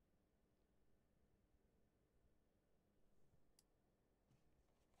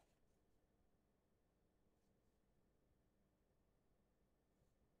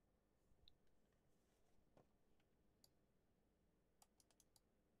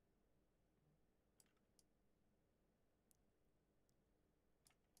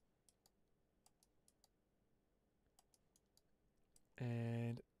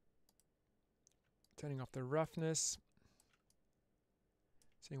 and turning off the roughness,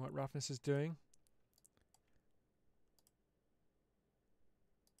 seeing what roughness is doing.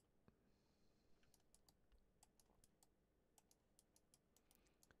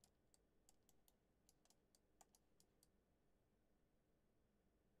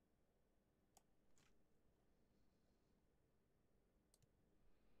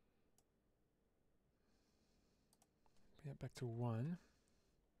 Bring it back to 1.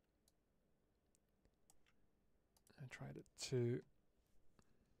 And try it at 2.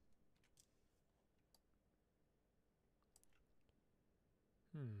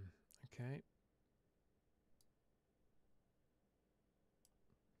 Okay.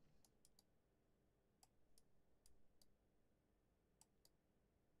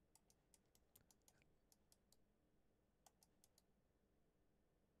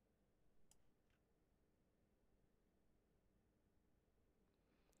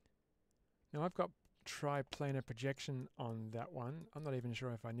 Now I've got triplanar projection on that one. I'm not even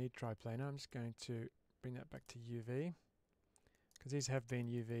sure if I need triplanar. I'm just going to bring that back to UV, because these have been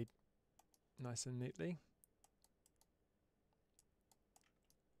UV'd nice and neatly.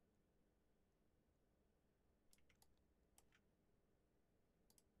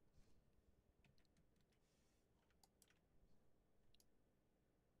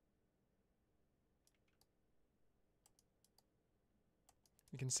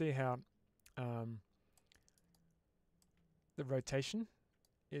 You can see how the rotation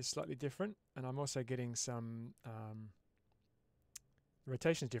is slightly different, and I'm also getting some the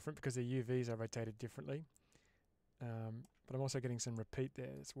rotation is different because the UVs are rotated differently, but I'm also getting some repeat there.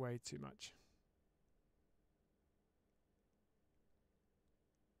 It's way too much.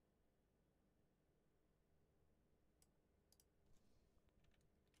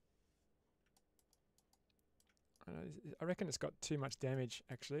 I reckon it's got too much damage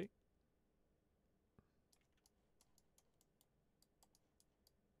actually.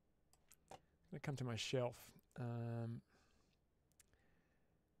 I'm going to come to my shelf.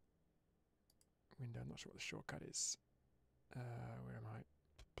 Window, I'm not sure what the shortcut is. Where am I?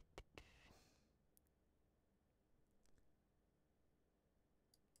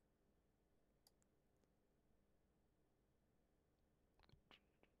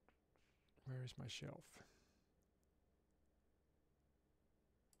 Where is my shelf?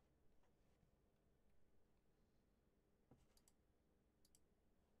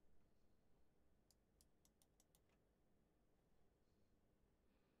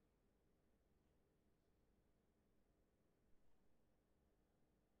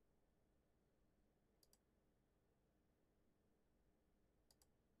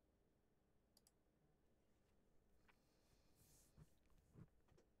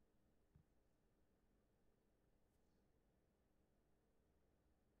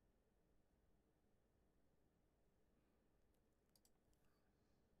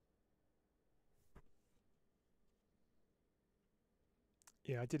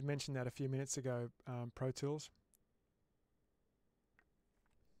 Yeah, I did mention that a few minutes ago, Pro Tools.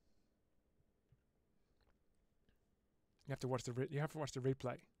 You have to watch the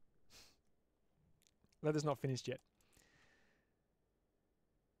replay. Leather's not finished yet.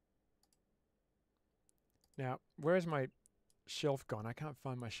 Now, where is my shelf gone? I can't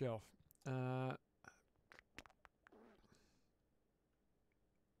find my shelf.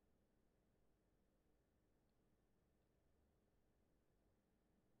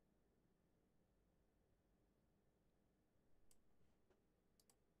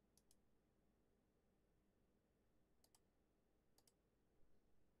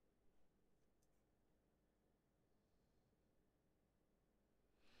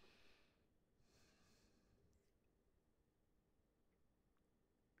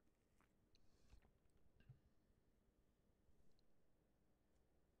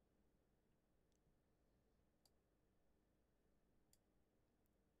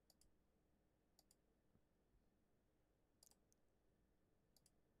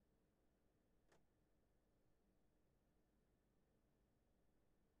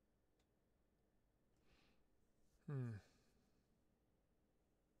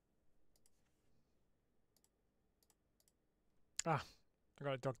 Ah, I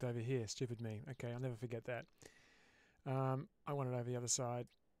got it docked over here. Stupid me. Okay, I'll never forget that. I want it over the other side.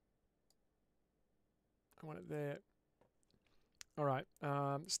 I want it there. All right,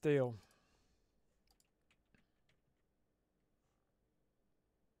 steel.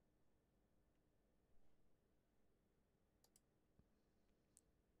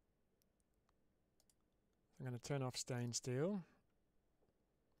 I'm going to turn off stain steel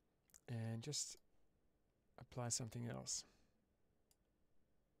and just apply something else.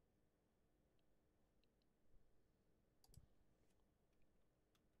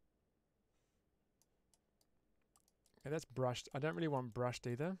 Okay, that's brushed. I don't really want brushed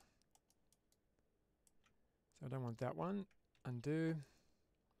either. So I don't want that one. Undo.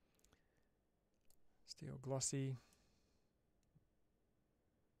 Steel glossy.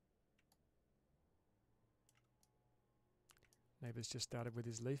 Neighbour's just started with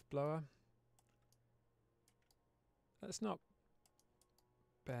his leaf blower. That's not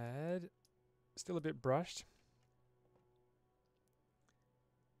bad. Still a bit brushed.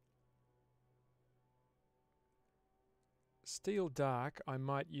 Steel dark I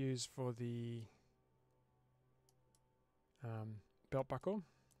might use for the belt buckle.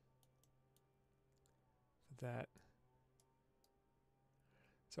 That.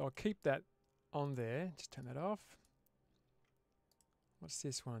 So I'll keep that on there. Just turn that off. What's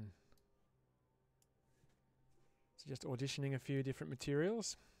this one? So just auditioning a few different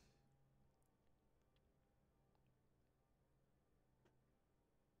materials.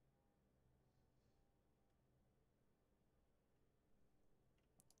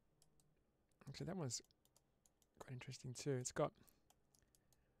 Actually, that one's quite interesting too. It's got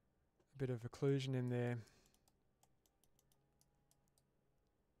a bit of occlusion in there.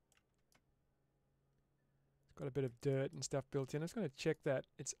 It's got a bit of dirt and stuff built in. I'm just going to check that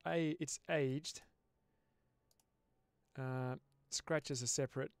it's aged. Scratches are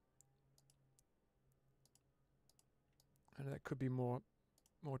separate. I know that could be more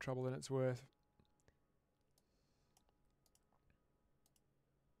trouble than it's worth.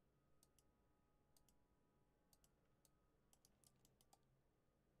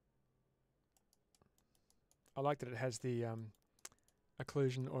 I like that it has the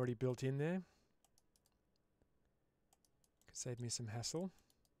occlusion already built in there. Could save me some hassle.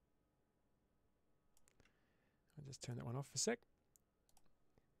 I'll just turn that one off for a sec.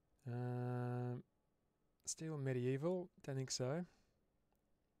 Steel medieval, don't think so.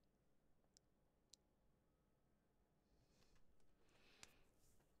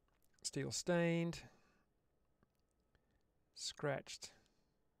 Steel stained. Scratched.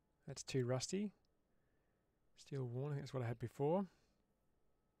 That's too rusty. Steel worn, I think that's what I had before.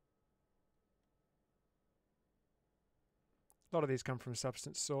 A lot of these come from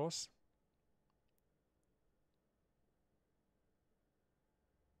Substance Source.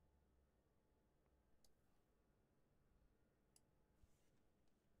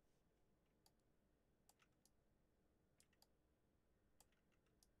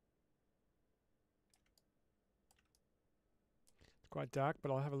 It's quite dark,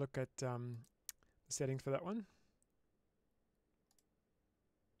 but I'll have a look at the settings for that one.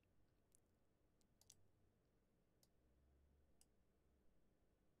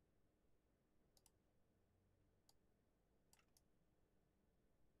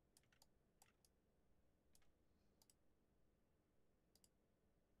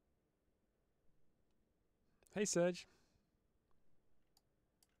 Hey, Serge.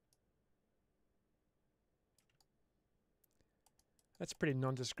 That's pretty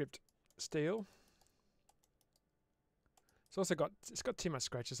nondescript steel. It's got too much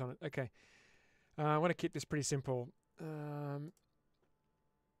scratches on it. Okay, I want to keep this pretty simple.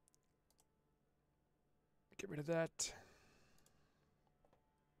 Get rid of that.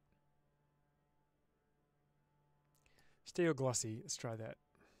 Steel glossy. Let's try that.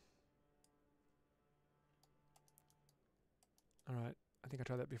 All right. I think I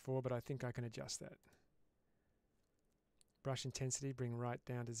tried that before, but I think I can adjust that. Brush intensity, bring right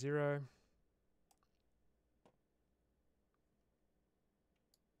down to 0.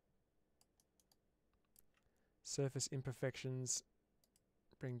 Surface imperfections,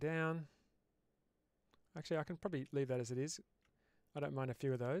 bring down. Actually, I can probably leave that as it is. I don't mind a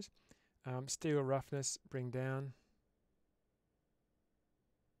few of those. Steel roughness, bring down.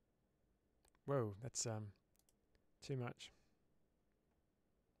 Whoa, that's too much.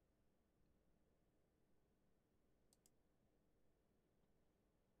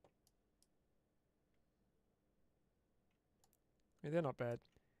 I mean, they're not bad.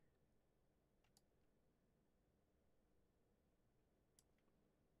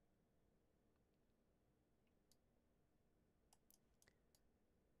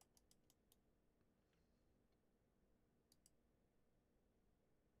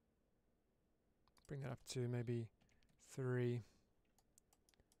 Bring that up to maybe 3.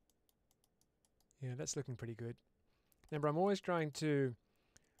 Yeah, that's looking pretty good. Remember, I'm always trying to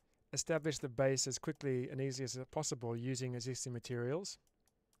establish the base as quickly and easy as possible using existing materials.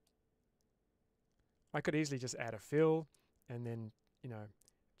 I could easily just add a fill and then,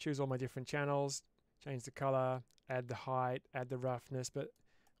 choose all my different channels, change the color, add the height, add the roughness, but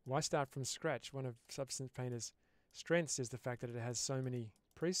why start from scratch? One of Substance Painter's strengths is the fact that it has so many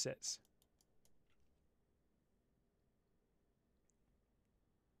presets.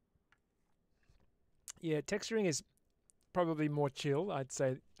 Yeah, texturing is probably more chill. I'd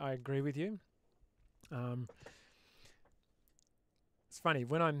say I agree with you. Um, it's funny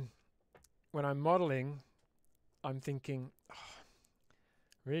when I'm modeling, I'm thinking, oh,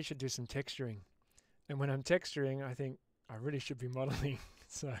 I really should do some texturing. And when I'm texturing, I think I really should be modeling.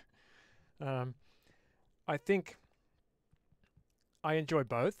 So um, I think I enjoy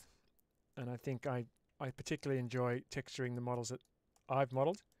both, and I think I particularly enjoy texturing the models that I've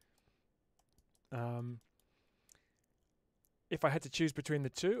modeled. If I had to choose between the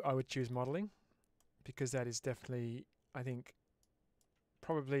two, I would choose modeling because that is definitely, I think,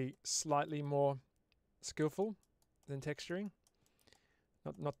 probably slightly more skillful than texturing.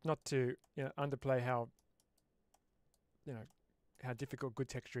 Not to underplay how how difficult good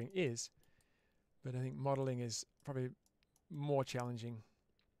texturing is, but I think modeling is probably more challenging.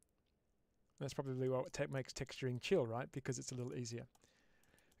 That's probably what makes texturing chill, right? Because it's a little easier.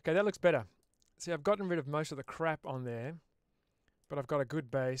 Okay, that looks better. See, I've gotten rid of most of the crap on there, but I've got a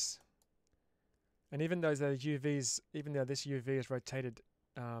good base. And even though those UVs, even though this UV is rotated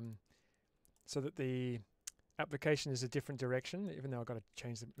so that the application is a different direction, even though I've got to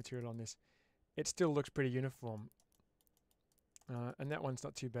change the material on this, it still looks pretty uniform. And that one's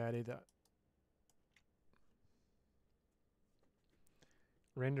not too bad either.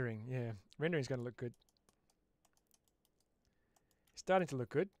 Rendering, yeah. Rendering's going to look good. It's starting to look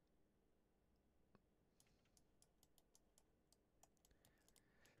good.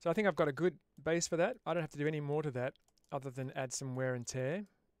 So I think I've got a good base for that. I don't have to do any more to that other than add some wear and tear.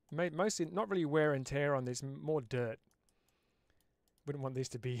 Mostly not really wear and tear on this, more dirt. Wouldn't want these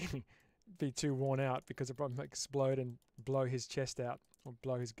to be be too worn out because it'll probably explode and blow his chest out or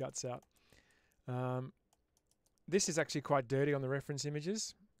blow his guts out. This is actually quite dirty on the reference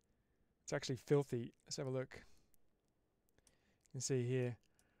images. It's actually filthy. Let's have a look. You can see here.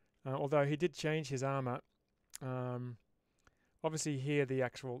 Although he did change his armor. Obviously here the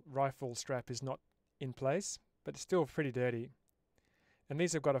actual rifle strap is not in place, but it's still pretty dirty. And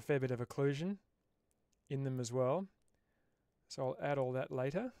these have got a fair bit of occlusion in them as well. So I'll add all that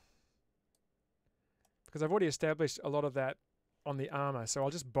later. Because I've already established a lot of that on the armor. So I'll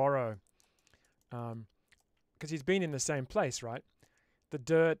just borrow, because he's been in the same place, right? The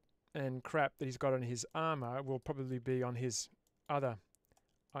dirt and crap that he's got on his armor will probably be on his other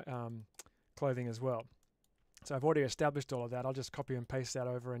clothing as well. So I've already established all of that. I'll just copy and paste that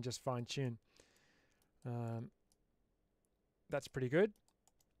over and just fine tune. That's pretty good.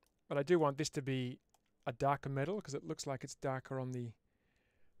 But I do want this to be a darker metal because it looks like it's darker on the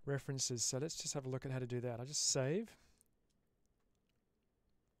references. So let's just have a look at how to do that. I'll just save.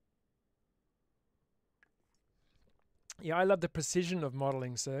 Yeah, I love the precision of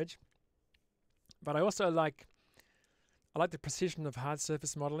modeling, Serge. But I also like the precision of hard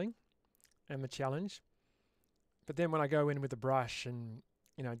surface modeling and the challenge. But then when I go in with a brush and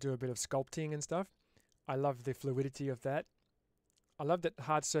do a bit of sculpting and stuff, I love the fluidity of that. I love that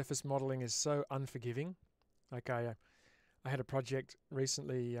hard surface modeling is so unforgiving. Like I had a project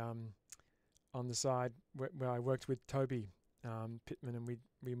recently on the side where I worked with Toby Pittman, and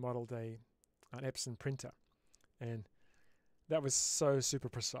we modeled an Epson printer, and that was so super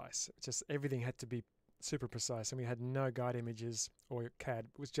precise. Just everything had to be super precise, and we had no guide images or CAD.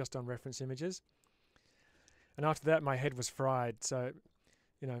 It was just on reference images. And after that, my head was fried. So,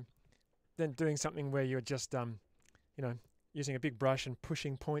 then doing something where you're just, using a big brush and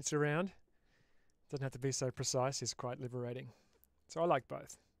pushing points around, doesn't have to be so precise, is quite liberating. So I like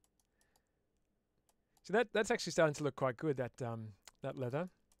both. So that's actually starting to look quite good, that leather.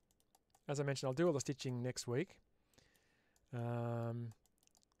 As I mentioned, I'll do all the stitching next week.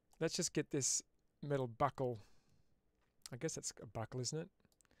 Let's just get this metal buckle. I guess that's a buckle, isn't it?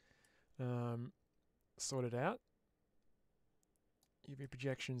 Sorted out. UV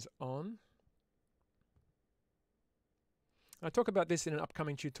projections on. I talk about this in an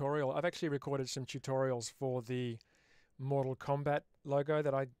upcoming tutorial. I've actually recorded some tutorials for the Mortal Kombat logo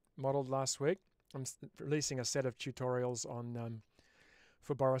that I modeled last week. I'm releasing a set of tutorials on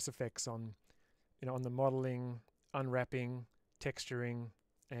for Boris effects on on the modeling, unwrapping, texturing,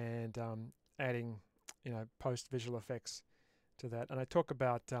 and adding post visual effects to that. And I talk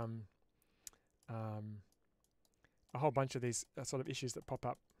about a whole bunch of these sort of issues that pop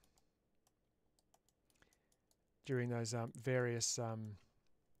up during those various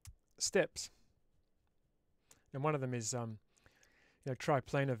steps. And one of them is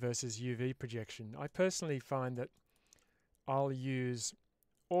triplanar versus UV projection. I personally find that I'll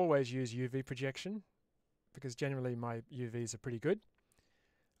always use UV projection because generally my UVs are pretty good.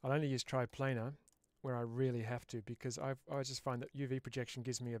 I'll only use triplanar where I really have to, because I just find that UV projection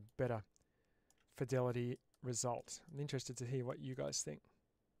gives me a better fidelity result. I'm interested to hear what you guys think.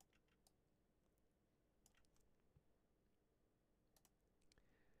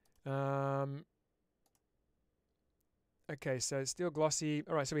 Okay, so steel glossy.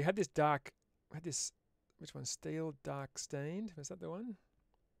 All right, so we had this dark, which one? Steel dark stained. Was that the one?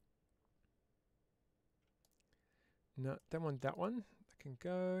 No, don't want that one. That can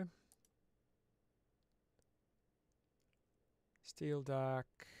go. Steel dark.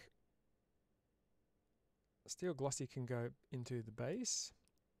 Steel glossy can go into the base.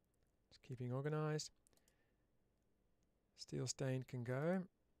 Just keeping organized. Steel stained can go.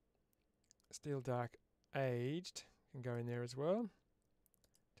 Steel dark aged can go in there as well.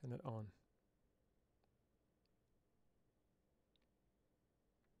 Turn it on.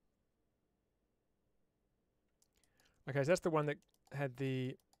 Okay, so that's the one that had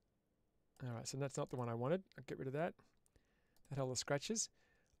the... Alright, so that's not the one I wanted. I'll get rid of that. That had all the scratches.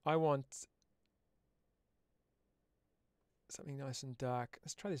 I want something nice and dark.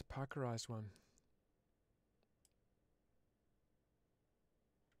 Let's try this parkerized one.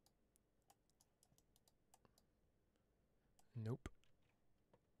 Nope.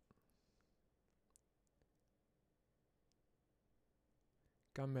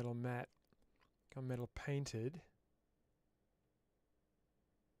 Gunmetal matte. Gunmetal painted.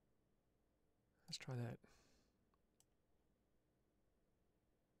 Let's try that.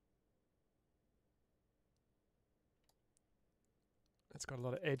 It's got a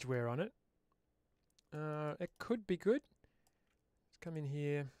lot of edge wear on it. It could be good. Let's come in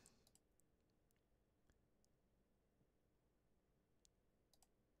here.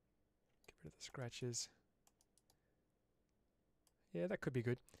 Get rid of the scratches. Yeah, that could be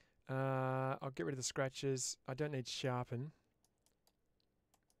good. I'll get rid of the scratches. I don't need sharpen.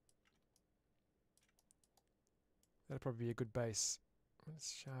 That'll probably be a good base.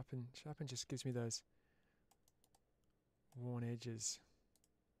 Let's sharpen. Sharpen just gives me those worn edges.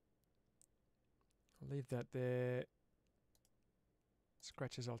 I'll leave that there.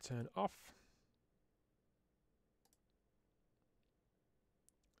 Scratches I'll turn off.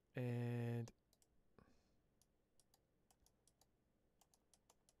 And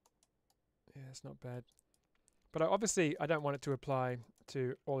yeah, it's not bad. But obviously I don't want it to apply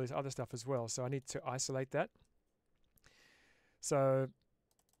to all this other stuff as well, so I need to isolate that. So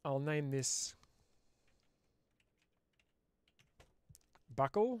I'll name this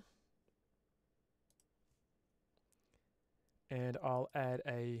buckle, and I'll add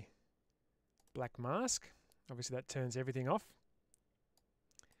a black mask. Obviously that turns everything off.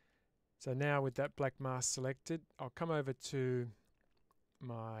 So now with that black mask selected, I'll come over to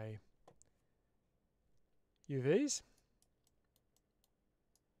my UVs.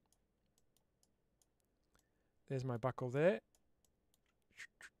 There's my buckle there.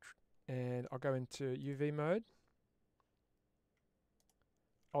 And I'll go into UV mode.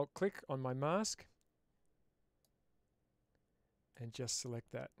 I'll click on my mask and just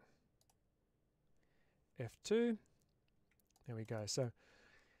select that. F2. There we go. So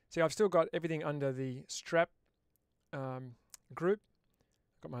see, I've still got everything under the strap group.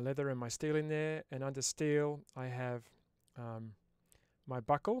 I've got my leather and my steel in there, and under steel I have my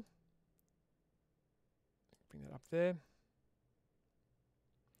buckle. Bring that up there.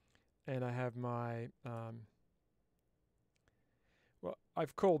 And I have my, well,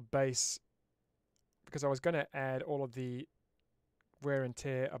 I've called base because I was going to add all of the wear and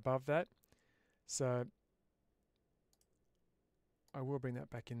tear above that. So I will bring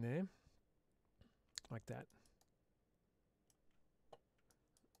that back in there, like that.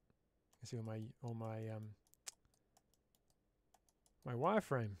 You see all my my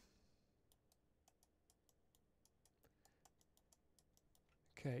wireframe.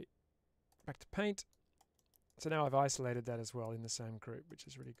 Okay, back to paint. So now I've isolated that as well in the same group, which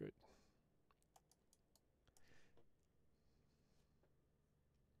is really good.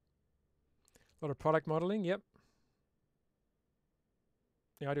 A lot of product modeling, yep.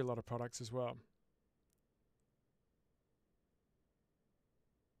 Yeah, I do a lot of products as well.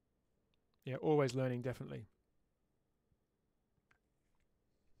 Yeah, always learning, definitely.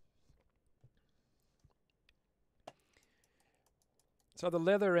 So the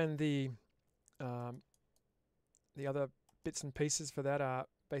leather and the other bits and pieces for that are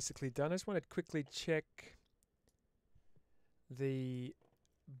basically done. I just want to quickly check the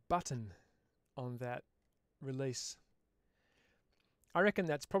button on that release. I reckon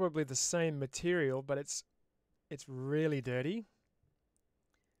that's probably the same material, but it's really dirty.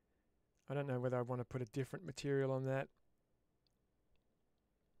 I don't know whether I want to put a different material on that.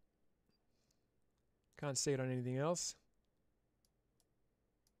 Can't see it on anything else.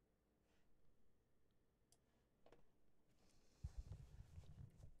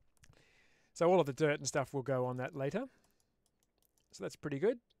 So all of the dirt and stuff will go on that later. So that's pretty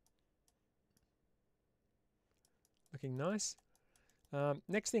good. Looking nice.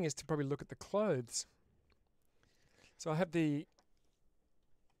 Next thing is to probably look at the clothes. So I have the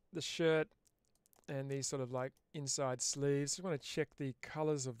shirt and these sort of like inside sleeves. I want to check the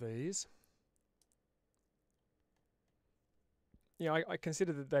colors of these. Yeah, I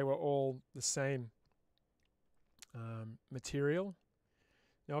considered that they were all the same material.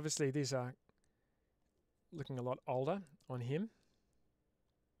 Now obviously these are looking a lot older on him.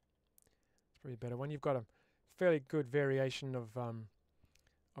 It's probably a better one. You've got a fairly good variation of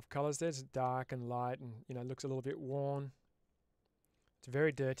colors there. It's dark and light, and it looks a little bit worn. It's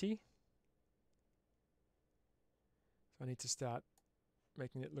very dirty. So I need to start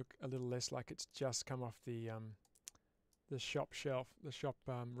making it look a little less like it's just come off the shop shelf, the shop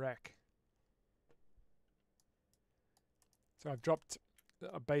rack. So I've dropped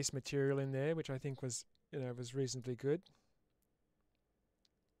a base material in there, which I think was was reasonably good.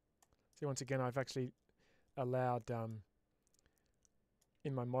 So once again, I've actually allowed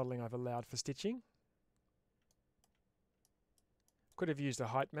in my modeling, I've allowed for stitching. Could have used a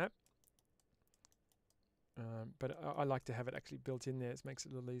height map, but I like to have it actually built in there. It makes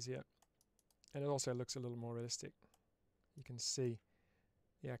it a little easier, and it also looks a little more realistic. You can see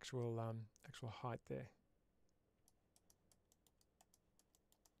the actual height there.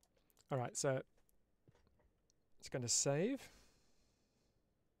 All right, so it's going to save.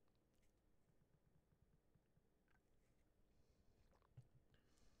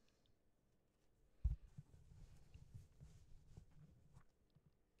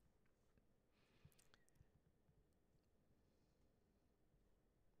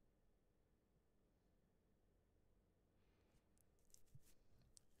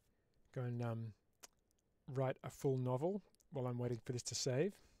 Go and write a full novel while I'm waiting for this to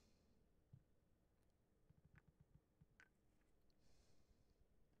save.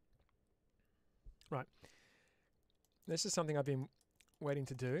 Right. This is something I've been waiting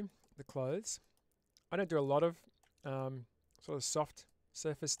to do, the clothes. I don't do a lot of sort of soft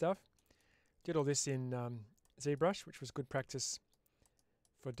surface stuff. Did all this in ZBrush, which was good practice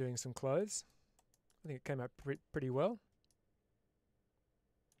for doing some clothes. I think it came out pretty well.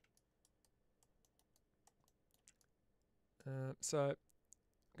 So I'm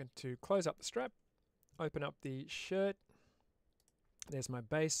going to close up the strap, open up the shirt. There's my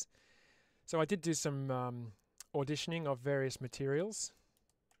base. So I did do some auditioning of various materials.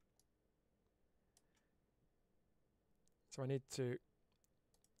 So I need to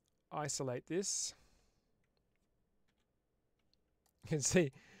isolate this. You can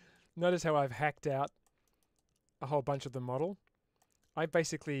see, notice how I've hacked out a whole bunch of the model. I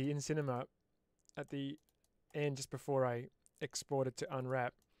basically, in Cinema, at the end, just before I export it to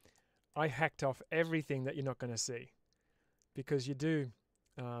unwrap, I hacked off everything that you're not going to see, because you do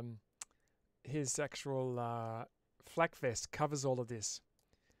his actual flak vest covers all of this.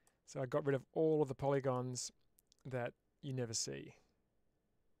 So I got rid of all of the polygons that you never see.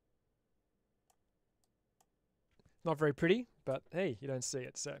 Not very pretty, but hey, you don't see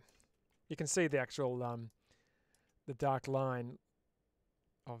it. So you can see the actual the dark line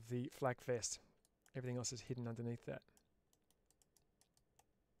of the flak vest. Everything else is hidden underneath that.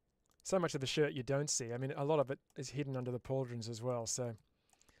 So much of the shirt you don't see. I mean, a lot of it is hidden under the pauldrons as well. So,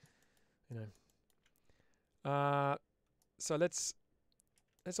 so let's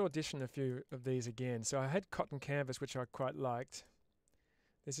audition a few of these again. So I had cotton canvas, which I quite liked.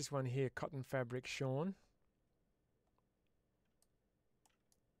 There's this one here, cotton fabric Sean.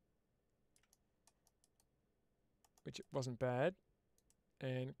 Which wasn't bad.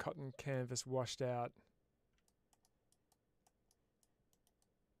 And cotton canvas washed out.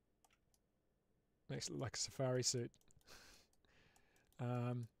 Makes it look like a safari suit.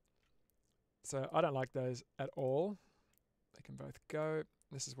 So I don't like those at all. They can both go.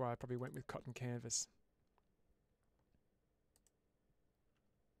 This is why I probably went with cotton canvas.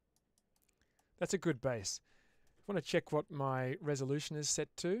 That's a good base. I want to check what my resolution is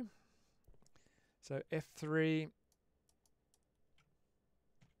set to. So F3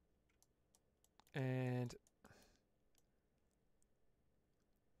 and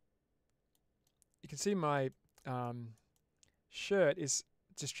you can see my shirt is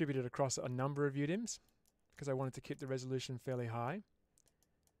distributed across a number of UDIMs because I wanted to keep the resolution fairly high.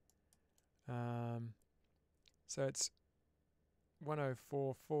 So it's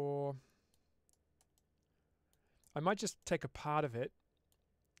 1044. I might just take a part of it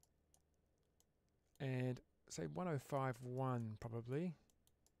and say 1051 probably.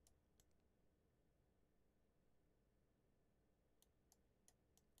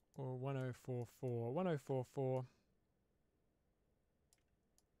 or 1044. 1044.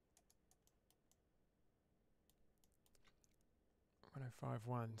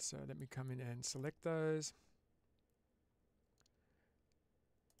 1051. So let me come in and select those.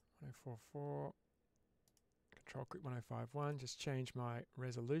 1044. Control click 1051. Just change my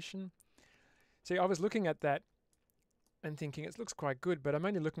resolution. See, I was looking at that and thinking it looks quite good, but I'm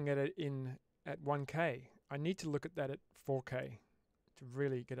only looking at it at 1K. I need to look at that at 4K to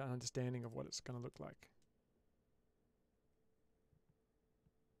really get an understanding of what it's going to look like.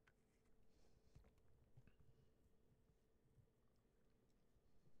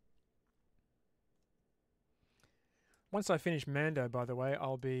 Once I finish Mando, by the way,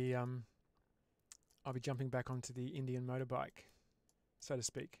 I'll be jumping back onto the Indian motorbike, so to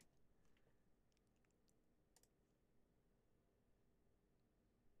speak.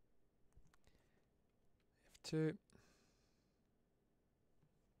 F2.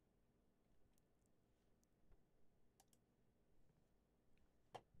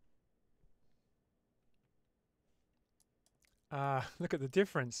 Look at the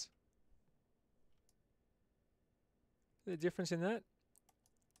difference. The difference in that?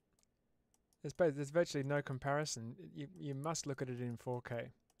 There's virtually no comparison. You must look at it in 4K.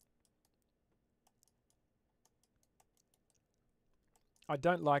 I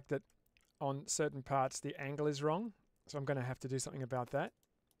don't like that on certain parts the angle is wrong, so I'm going to have to do something about that.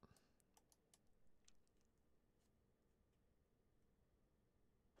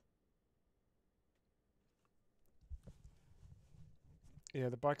 Yeah,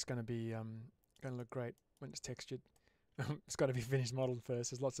 the bike's going to be going to look great when it's textured. It's got to be finished modeled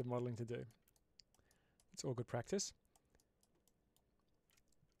first. There's lots of modeling to do. It's all good practice.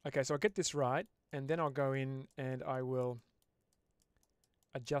 Okay, so I'll get this right, and then I'll go in and I will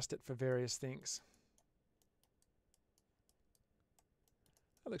adjust it for various things.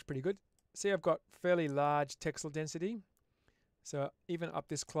 That looks pretty good. See, I've got fairly large textile density, so even up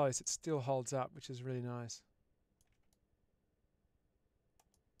this close it still holds up, which is really nice.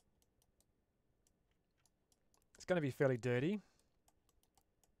 It's going to be fairly dirty.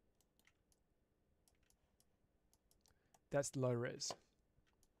 That's low res.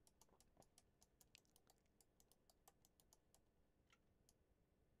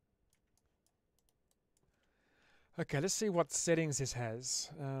 Okay, let's see what settings this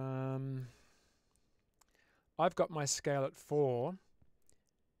has. I've got my scale at 4.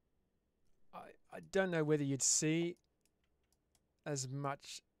 I don't know whether you'd see as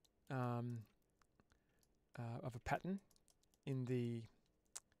much of a pattern in the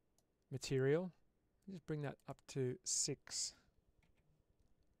material. Just bring that up to 6.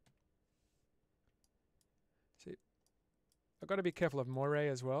 See, I've got to be careful of moire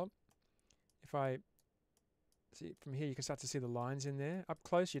as well. If I see from here, you can start to see the lines in there. Up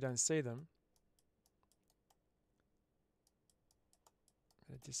close, you don't see them.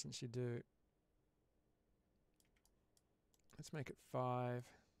 At a distance, you do. Let's make it 5.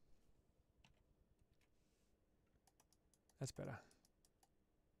 That's better.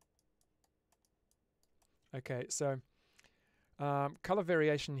 Okay, so color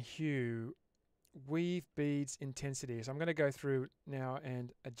variation hue, weave beads intensity. So I'm going to go through now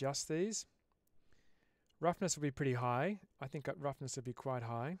and adjust these. Roughness will be pretty high. I think roughness will be quite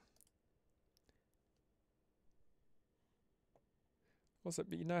high. Also,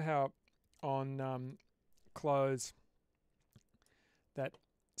 you know how on clothes that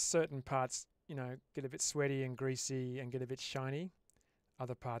certain parts, you know, get a bit sweaty and greasy and get a bit shiny.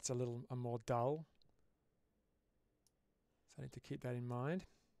 Other parts are more dull. So I need to keep that in mind.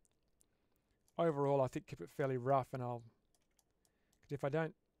 Overall, I think keep it fairly rough, and because if I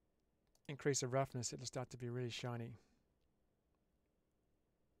don't increase the roughness, it'll start to be really shiny.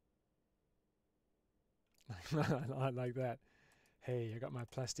 I like that. Hey, I got my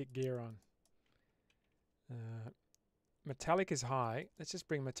plastic gear on. Metallic is high. Let's just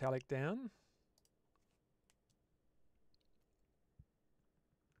bring metallic down.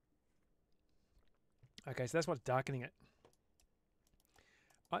 Okay, so that's what's darkening it.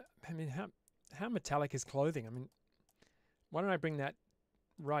 I mean, how metallic is clothing? I mean, why don't I bring that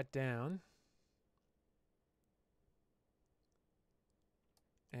right down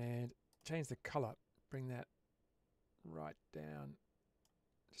and change the color. Bring that right down.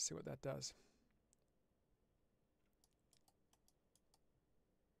 Just see what that does.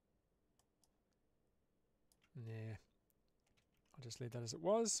 Yeah, I'll just leave that as it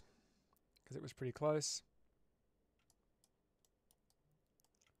was because it was pretty close.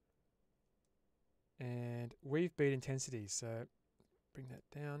 And weave bead intensity, so bring that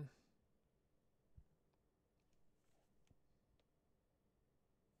down.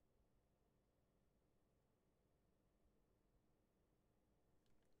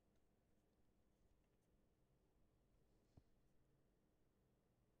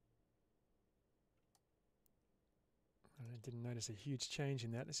 I didn't notice a huge change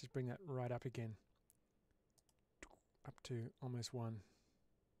in that. Let's just bring that right up again. Up to almost 1.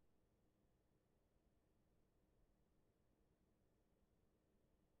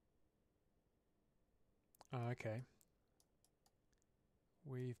 Oh, okay.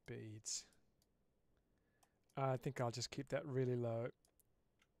 Weave beads. I think I'll just keep that really low.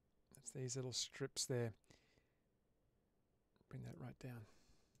 That's these little strips there. Bring that right down.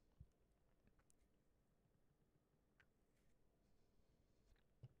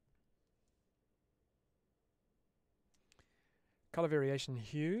 Color variation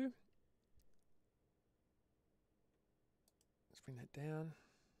hue. Let's bring that down.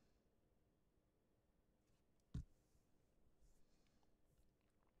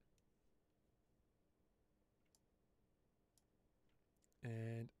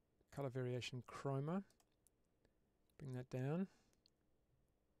 And color variation chroma. Bring that down.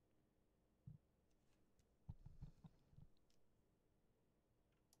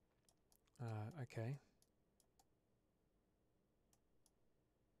 Okay.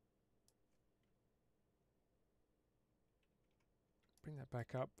 Bring that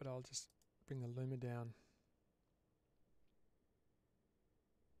back up, but I'll just bring the luma down.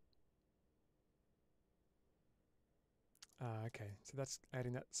 Okay, so that's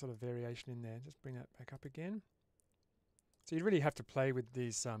adding that sort of variation in there. Just bring that back up again. So you really have to play with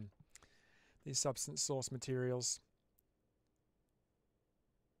these substance source materials.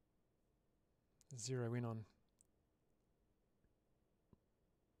 Zero in on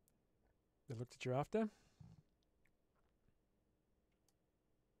the look that you're after.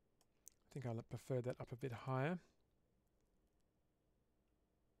 I think I'll prefer that up a bit higher.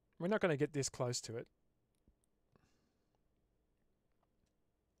 We're not going to get this close to it.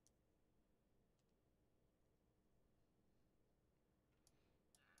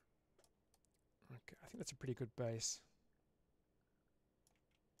 Okay, I think that's a pretty good base.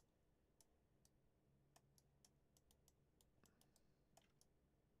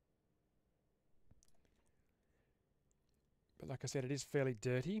 But like I said, it is fairly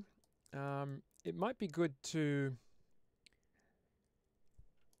dirty. It might be good to,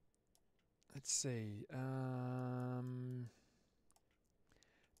 let's see,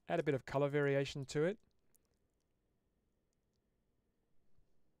 add a bit of color variation to it.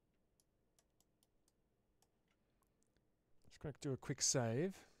 Just going to do a quick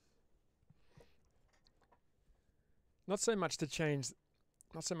save. Not so much to change,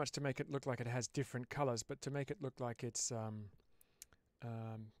 not so much to make it look like it has different colors, but to make it look like it's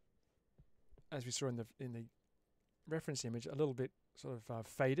as we saw in the reference image, a little bit sort of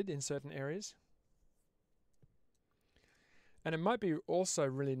faded in certain areas. And it might be also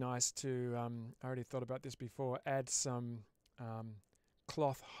really nice to, I already thought about this before, add some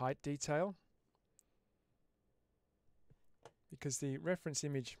cloth height detail, because the reference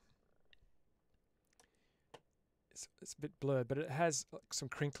image, it's a bit blurred, but it has some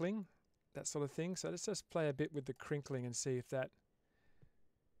crinkling, that sort of thing. So let's just play a bit with the crinkling and see if that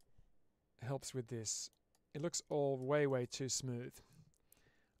helps with this. It looks all way too smooth.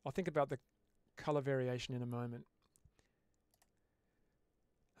 I'll think about the color variation in a moment.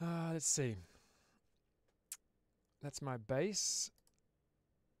 Let's see. That's my base.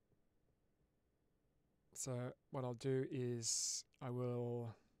 So what I'll do is I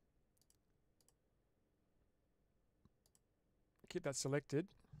will keep that selected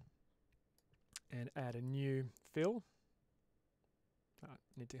and add a new fill. I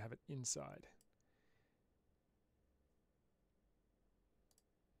need to have it inside.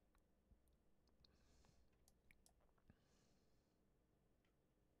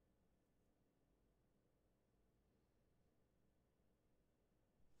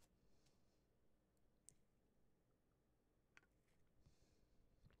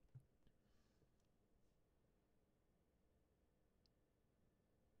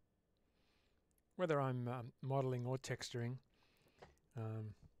 Whether I'm modeling or texturing, I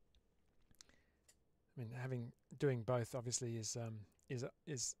mean, doing both obviously is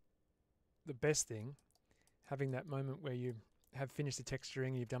the best thing. Having that moment where you have finished the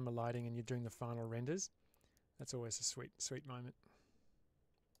texturing, you've done the lighting, and you're doing the final renders, that's always a sweet moment.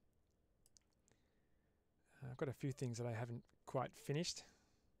 I've got a few things that I haven't quite finished.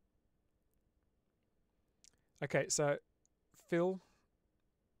 Okay, so fill.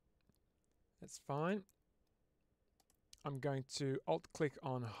 That's fine. I'm going to alt-click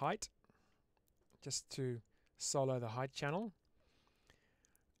on height just to solo the height channel.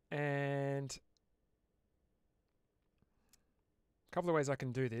 And a couple of ways I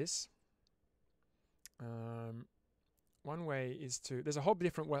can do this. One way is to, there's a whole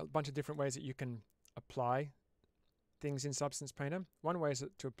bunch of different ways that you can apply things in Substance Painter. One way is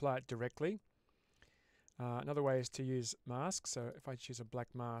to apply it directly. Another way is to use masks. So if I choose a black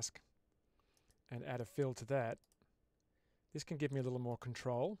mask and add a fill to that, this can give me a little more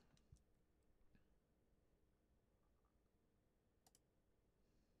control.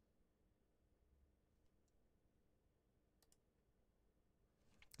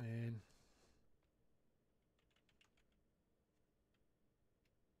 And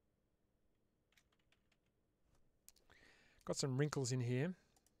got some wrinkles in here.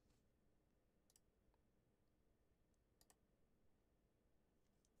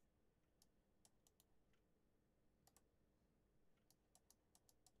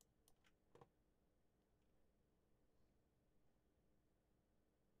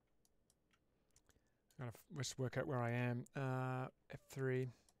 Gotta just work out where I am. F3.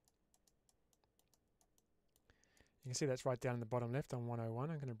 You can see that's right down in the bottom left on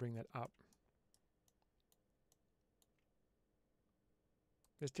 101. I'm going to bring that up.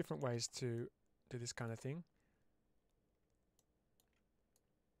 There's different ways to do this kind of thing.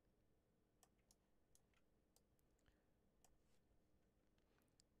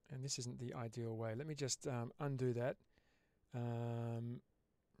 And this isn't the ideal way. Let me just undo that. I'm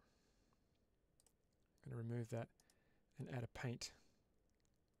going to remove that and add a paint.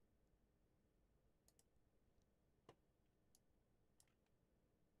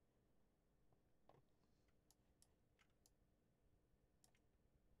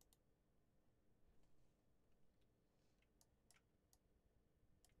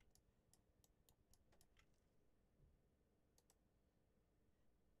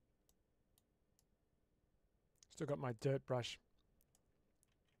 Still got my dirt brush.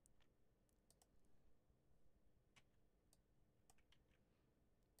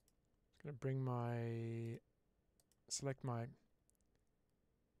 Just going to bring my, select my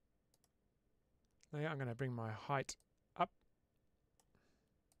layer. I'm going to bring my height up.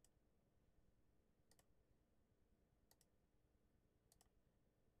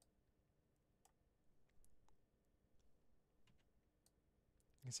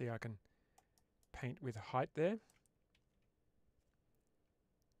 You can see I can paint with height there.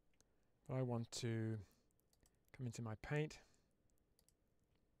 But I want to come into my paint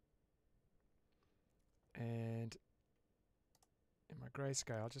and in my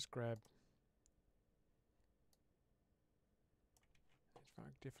grayscale, I'll just grab a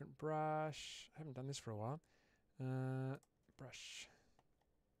different brush. I haven't done this for a while. Brush.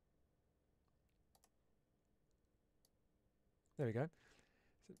 There we go.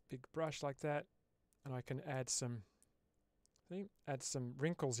 It's a big brush like that, and I can add some, add some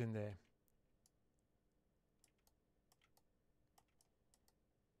wrinkles in there.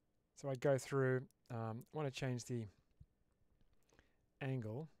 So I go through, want to change the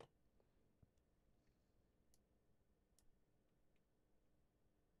angle.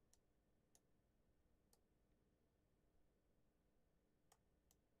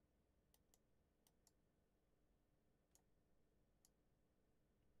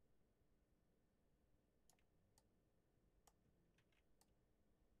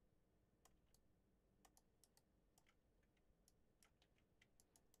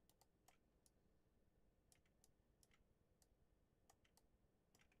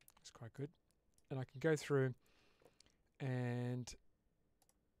 Quite good. And I can go through and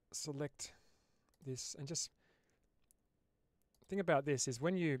select this, and just the thing about this is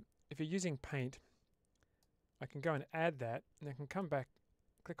when if you're using paint, I can go and add that, and I can come back,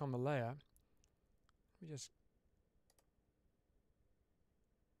 click on the layer. Let me just,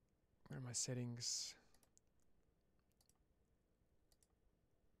 where are my settings?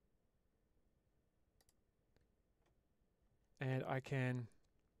 And I can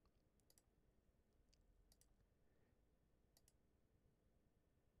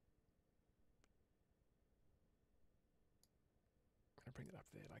bring it up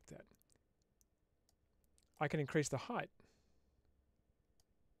there like that. I can increase the height.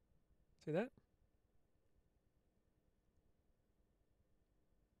 See that?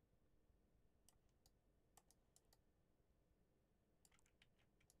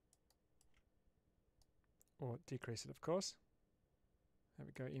 Or decrease it, of course. Have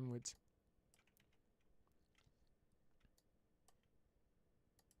it go inwards.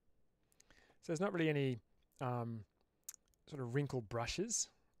 So there's not really any sort of wrinkle brushes,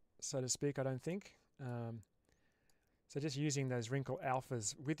 so to speak, I don't think. So just using those wrinkle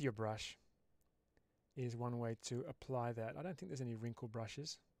alphas with your brush is one way to apply that. I don't think there's any wrinkle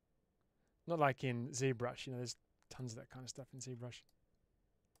brushes. Not like in ZBrush, you know, there's tons of that kind of stuff in ZBrush.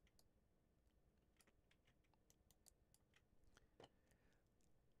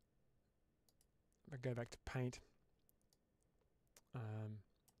 If I go back to paint,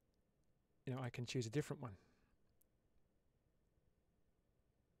 you know, I can choose a different one.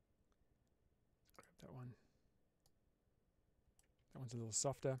 Grab that one. That one's a little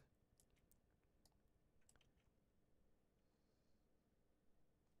softer.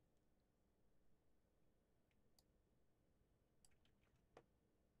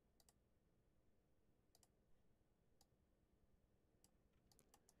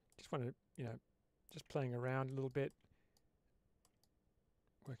 Just want to, you know, just playing around a little bit,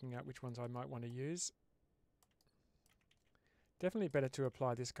 working out which ones I might want to use. Definitely better to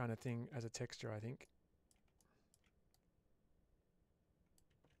apply this kind of thing as a texture, I think.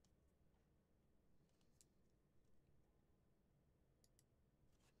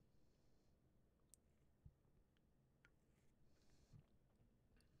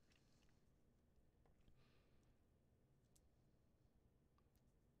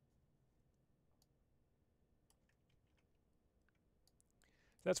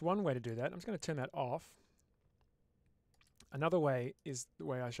 That's one way to do that. I'm just going to turn that off. Another way is the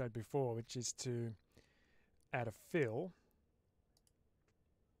way I showed before, which is to add a fill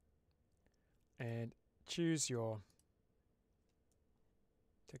and choose your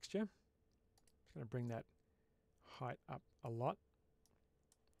texture. Just going to bring that height up a lot.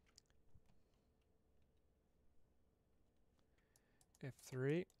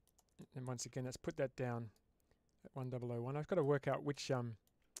 F3, and once again, let's put that down at 1001. I've got to work out which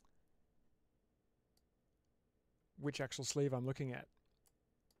actual sleeve I'm looking at.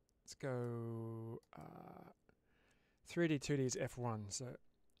 Let's go 3D, 2D is F1, so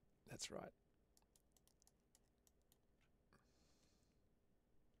that's right.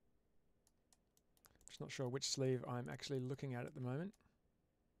 Just not sure which sleeve I'm actually looking at the moment.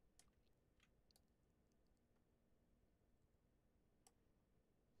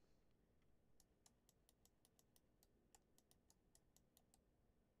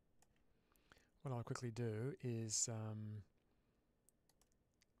 What I'll quickly do is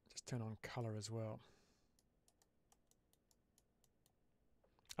just turn on color as well.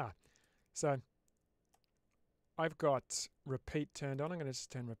 So I've got repeat turned on. I'm going to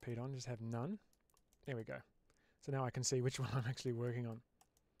just turn repeat on, just have none. There we go. So now I can see which one I'm actually working on.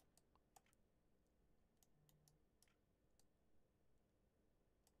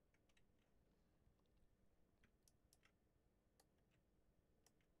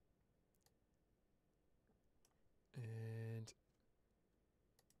 And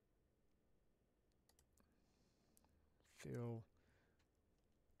fill.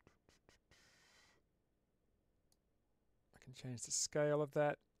 I can change the scale of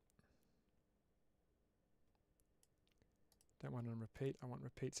that. Don't want it on repeat. I want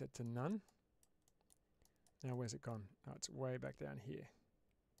repeat set to none. Now where's it gone? Oh, it's way back down here.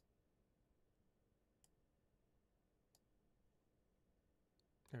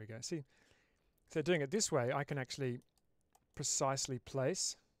 There we go. See, so doing it this way, I can actually precisely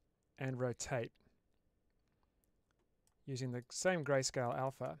place and rotate using the same grayscale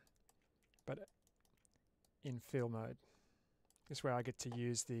alpha, but in fill mode. This way I get to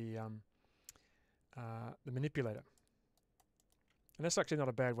use the manipulator. And that's actually not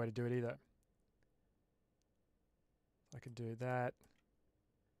a bad way to do it either. I could do that.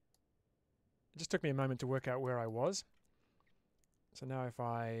 It just took me a moment to work out where I was. So now if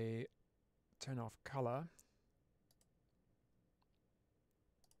I turn off color,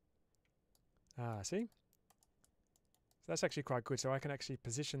 see? So that's actually quite good. So I can actually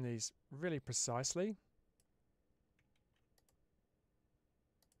position these really precisely,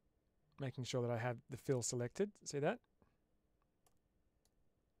 making sure that I have the fill selected. See that?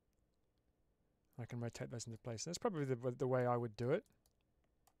 I can rotate those into place. That's probably the way I would do it.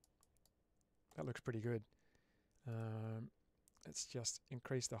 That looks pretty good. Let's just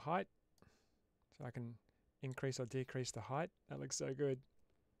increase the height. So I can increase or decrease the height. That looks so good.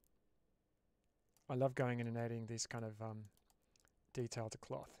 I love going in and adding this kind of detail to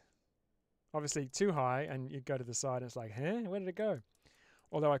cloth. Obviously too high and you go to the side and it's like, huh, where did it go?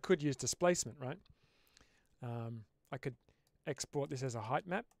 Although I could use displacement, right? I could export this as a height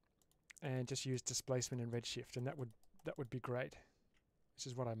map and just use displacement and redshift, and that would be great. This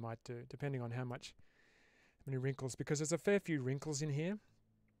is what I might do, depending on how many wrinkles, because there's a fair few wrinkles in here.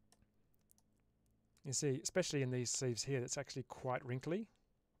 You see, especially in these sleeves here, that's actually quite wrinkly.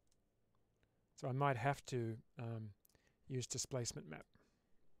 So I might have to use displacement map.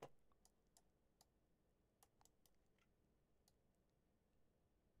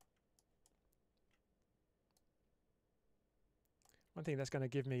 One thing that's going to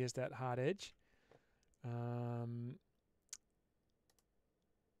give me is that hard edge.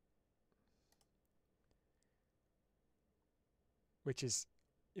 which is,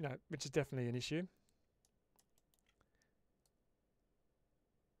 which is definitely an issue.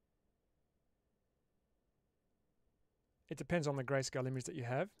 It depends on the grayscale image that you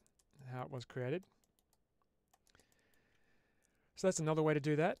have, how it was created. So that's another way to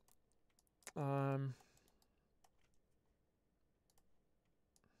do that.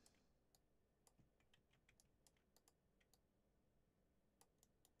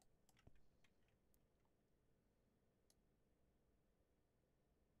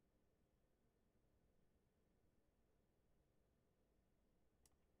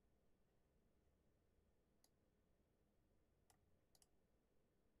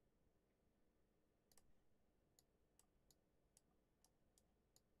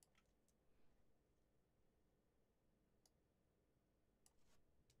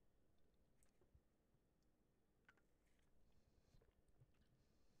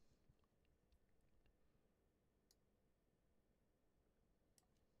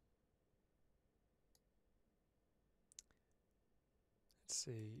 Let's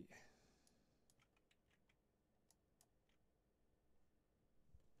see.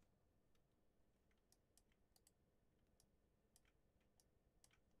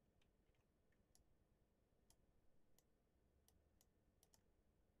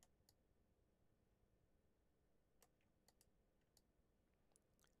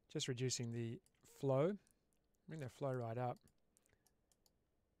 Just reducing the flow. Bring that flow right up.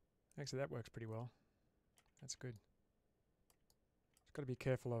 Actually, that works pretty well. That's good. Just got to be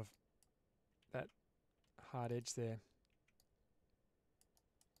careful of that hard edge there.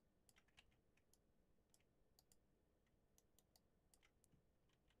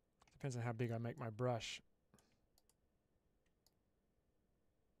 Depends on how big I make my brush.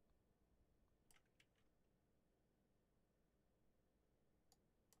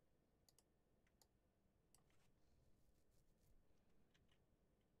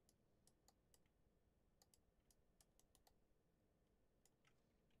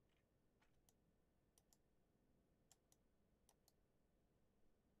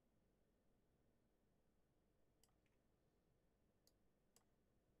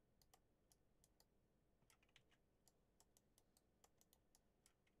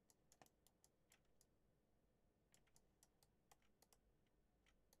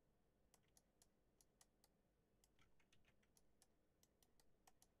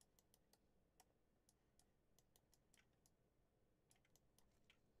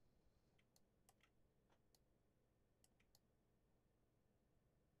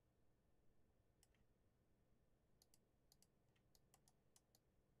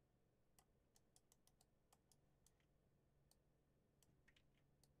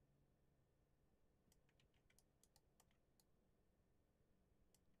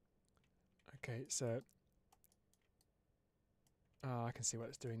 Okay, so I can see what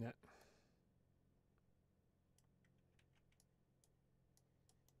it's doing that.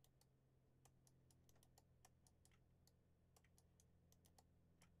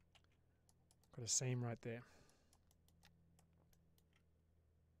 Got a seam right there.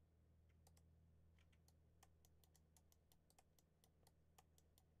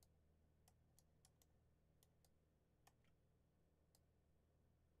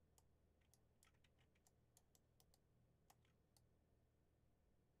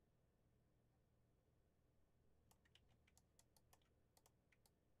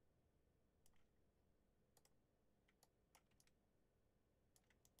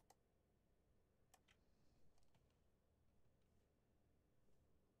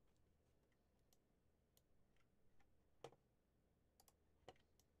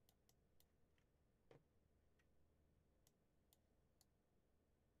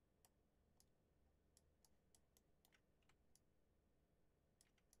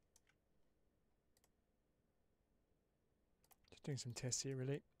 Just doing some tests here,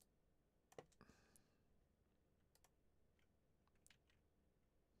 really.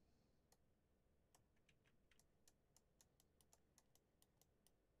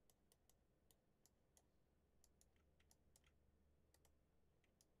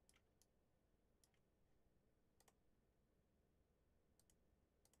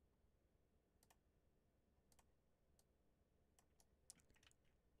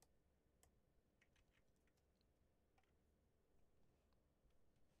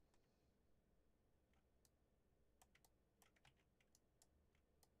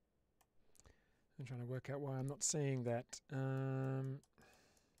 I'm trying to work out why I'm not seeing that.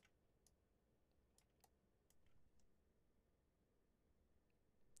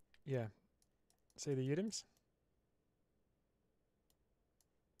 Yeah, see the items?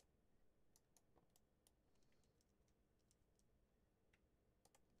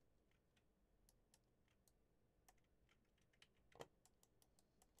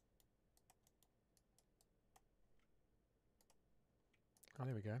 Oh,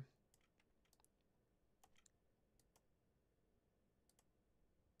 there we go.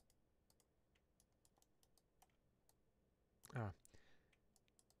 Ah,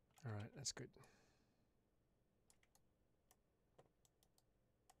 all right, that's good.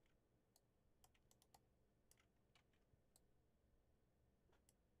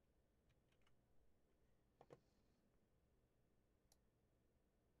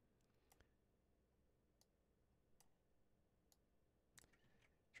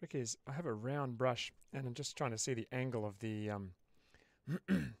 Trick is, I have a round brush, and I'm just trying to see the angle of the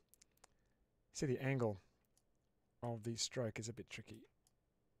see the angle of the stroke is a bit tricky.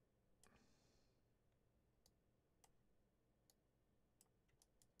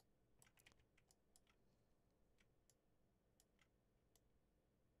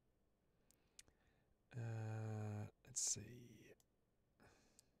 Let's see.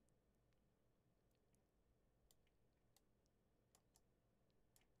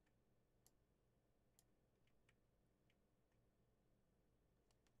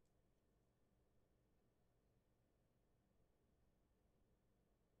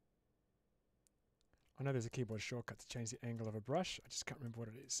 I know there's a keyboard shortcut to change the angle of a brush. I just can't remember what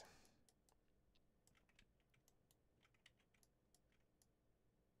it is.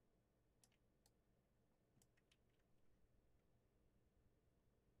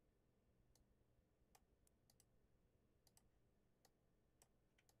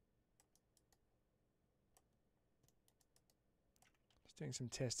 Just doing some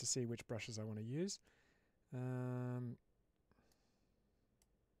tests to see which brushes I want to use.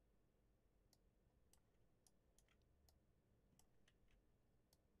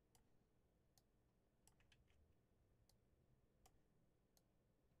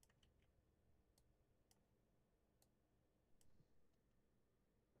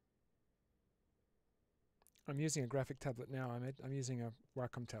 I'm using a graphic tablet now. I'm using a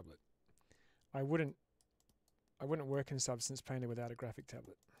Wacom tablet. I wouldn't work in Substance Painter without a graphic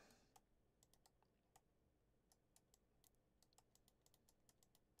tablet.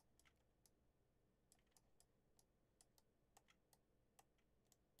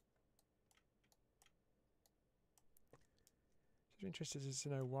 Just interested to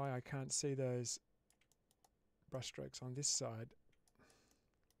know why I can't see those brush strokes on this side.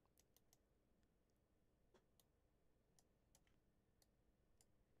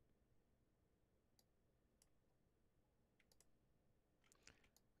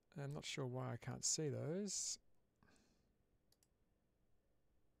 I'm not sure why I can't see those.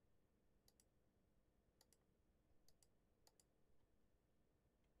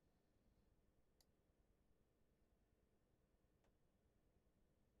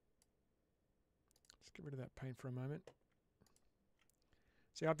 Just get rid of that paint for a moment.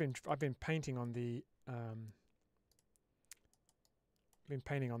 See, I've been painting on the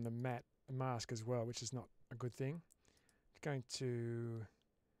matte mask as well, which is not a good thing. I'm going to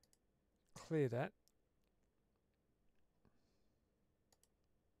clear that.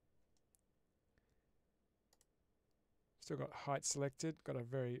 Still got height selected, got a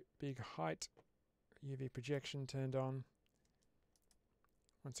very big height, UV projection turned on.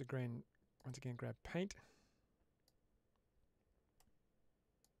 Once again grab paint.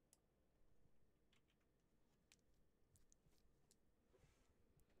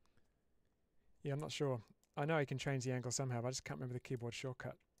 Yeah, I'm not sure. I know I can change the angle somehow, but I just can't remember the keyboard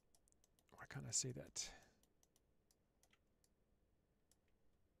shortcut. Why can't I see that?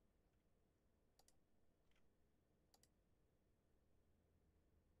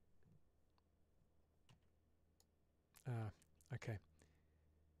 Okay.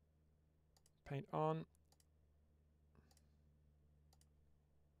 Paint on.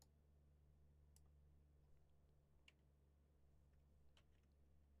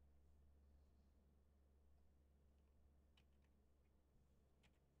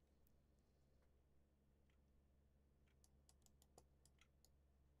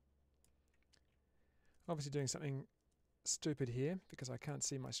 Obviously doing something stupid here because I can't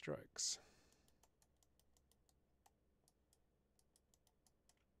see my strokes.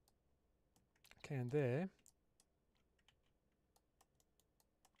 Okay, and there.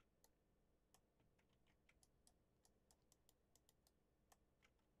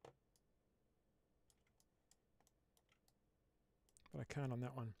 But I can't on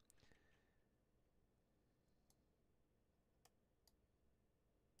that one.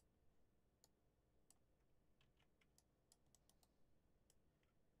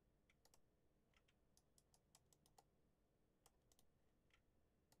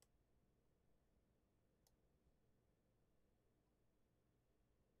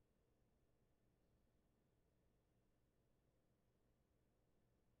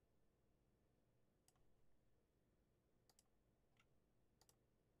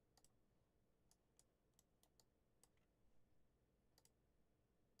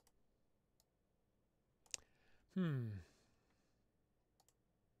 I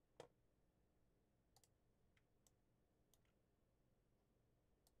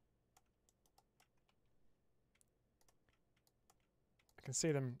can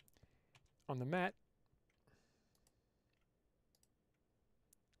see them on the mat.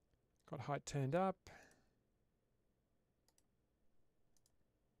 Got height turned up.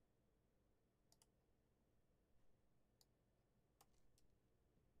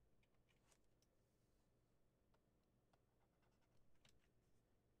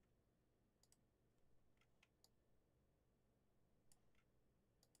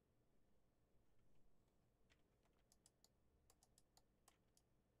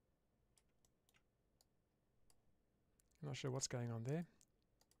 I'm not sure what's going on there.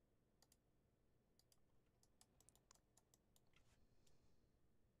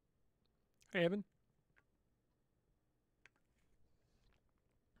 Hey, Evan.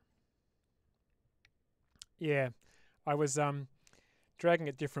 Yeah, I was dragging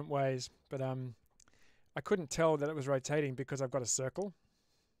it different ways, but I couldn't tell that it was rotating because I've got a circle.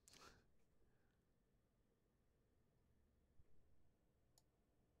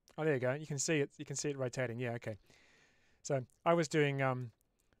 Oh, there you go. You can see it. You can see it rotating. Yeah, okay. So I was doing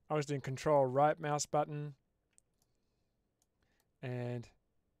Control right mouse button, and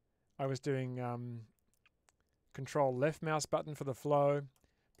I was doing Control left mouse button for the flow,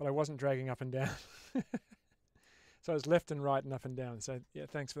 but I wasn't dragging up and down. So it was left and right and up and down. So yeah,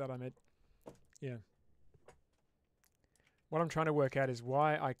 thanks for that, Ahmed. Yeah. What I'm trying to work out is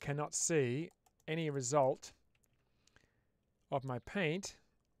why I cannot see any result of my paint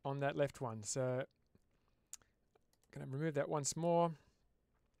on that left one. So I'm going to remove that once more.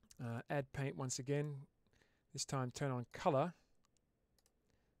 Add paint once again. This time turn on color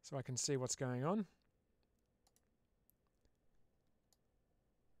so I can see what's going on.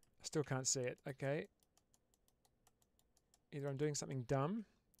 I still can't see it. Okay. Either I'm doing something dumb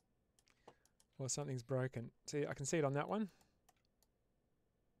or something's broken. See, I can see it on that one.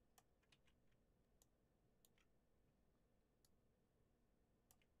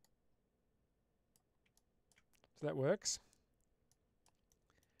 So that works.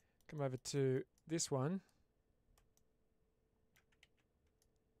 Come over to this one.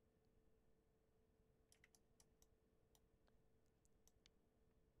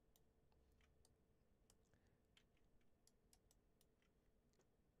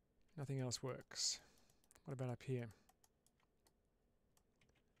 Nothing else works. What about up here?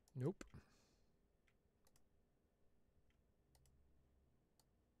 Nope.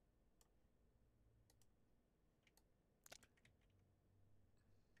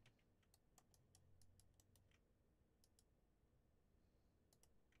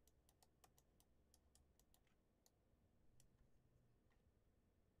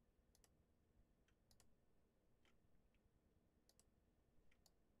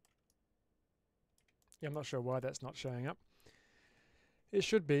 Yeah, I'm not sure why that's not showing up. It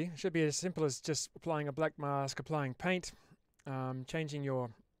should be. It should be as simple as just applying a black mask, applying paint, changing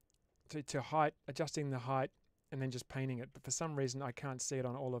your to height, adjusting the height, and then just painting it. But for some reason, I can't see it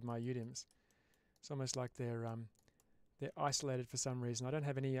on all of my UDIMs. It's almost like they're isolated for some reason. I don't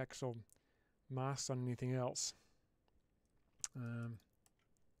have any actual masks on anything else.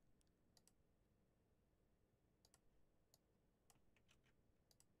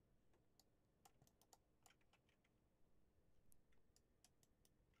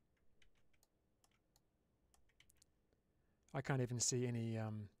 I can't even see any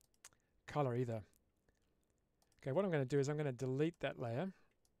color either. Okay, what I'm going to do is I'm going to delete that layer.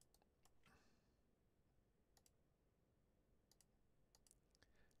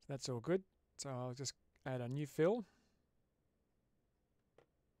 That's all good. So I'll just add a new fill.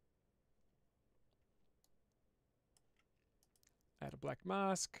 Add a black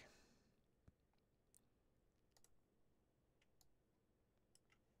mask.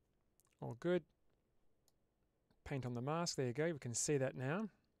 All good. Paint on the mask. There you go. We can see that now.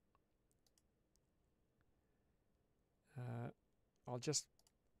 I'll just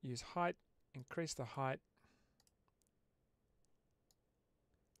use height, increase the height.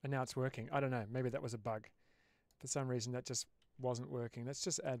 And now it's working. I don't know. Maybe that was a bug. For some reason, that just wasn't working. Let's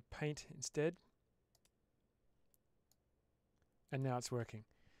just add paint instead. And now it's working.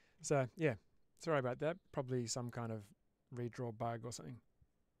 So, yeah. Sorry about that. Probably some kind of redraw bug or something.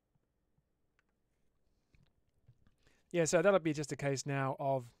 Yeah, so that'll be just a case now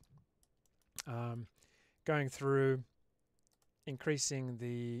of going through, increasing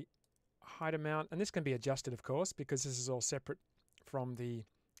the height amount. And this can be adjusted, of course, because this is all separate from the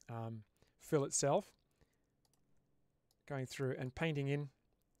fill itself. Going through and painting in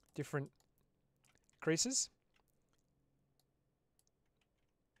different creases.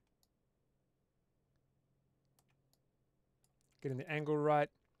 getting the angle right.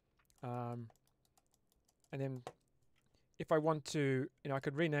 And then if I want to, I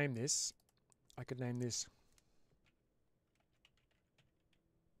could rename this. I could name this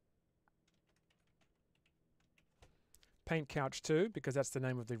Paint Couch 2 because that's the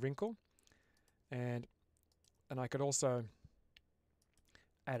name of the wrinkle. And I could also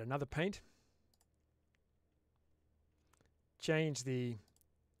add another paint. Change the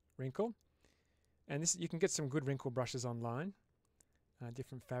wrinkle. And this, you can get some good wrinkle brushes online.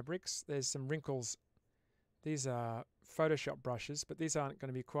 Different fabrics. There's some wrinkles. These are Photoshop brushes, but these aren't going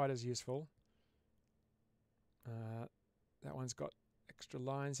to be quite as useful. That one's got extra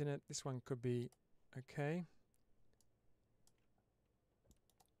lines in it. This one could be okay.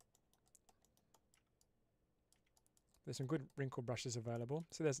 There's some good wrinkle brushes available.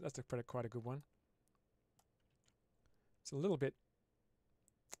 So that's quite a good one. It's a little bit,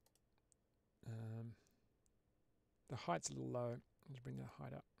 the height's a little low. Let's bring the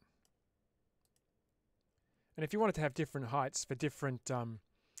height up. And if you wanted to have different heights for different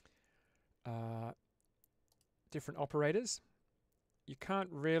different operators, you can't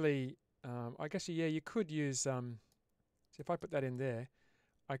really, I guess, yeah, you could use, so if I put that in there,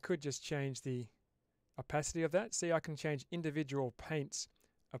 I could just change the opacity of that. See, I can change individual paints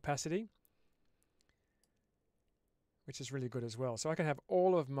opacity, which is really good as well. So I can have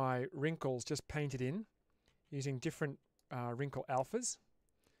all of my wrinkles just painted in using different wrinkle alphas,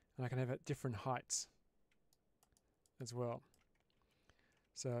 and I can have it at different heights as well.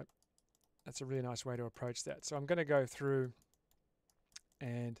 So that's a really nice way to approach that. So I'm going to go through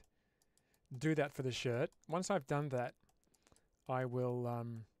and do that for the shirt. Once I've done that, I will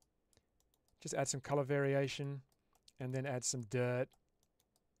just add some color variation and then add some dirt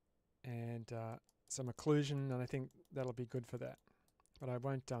and some occlusion, and I think that'll be good for that. But I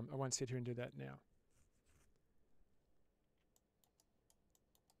won't sit here and do that now.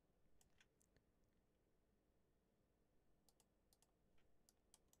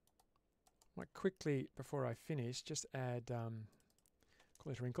 I might quickly, before I finish, just add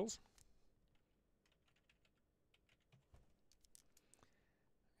call it wrinkles.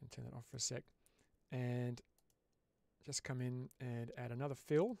 And turn that off for a sec. And just come in and add another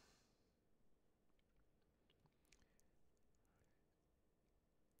fill.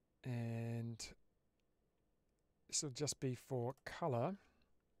 And this will just be for color.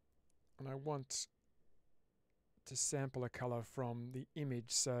 And I want to sample a color from the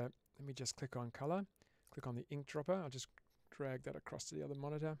image. So let me just click on color, click on the ink dropper. I'll just drag that across to the other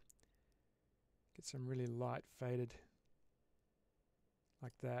monitor. Get some really light faded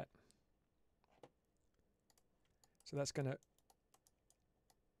like that. So that's going to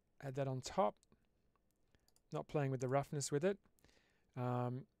add that on top. Not playing with the roughness with it.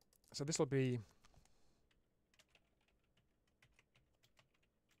 So this will be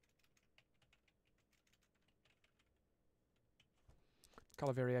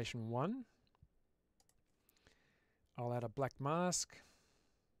color variation 1. I'll add a black mask.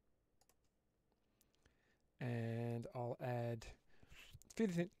 And I'll add a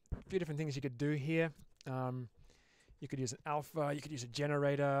few different things you could do here. You could use an alpha, you could use a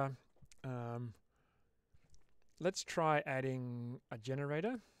generator. Let's try adding a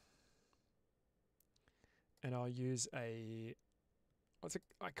generator. And I'll use I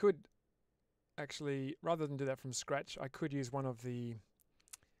could actually, rather than do that from scratch, I could use one of the,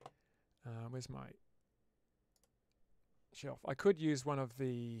 where's my shelf? I could use one of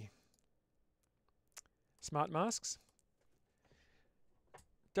the smart masks.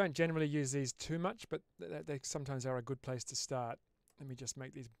 Don't generally use these too much, but they sometimes are a good place to start. Let me just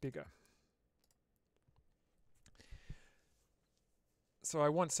make these bigger. So I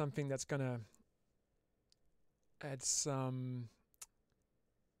want something that's going to add some,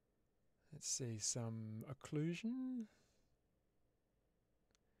 let's see, some occlusion,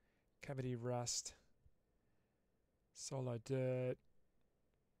 cavity rust, solo dirt,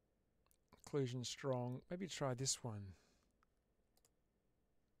 occlusion strong. Maybe try this one.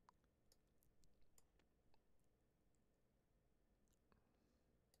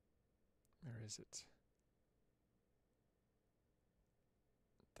 Where is it?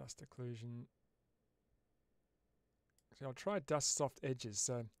 Dust occlusion. So I'll try dust soft edges.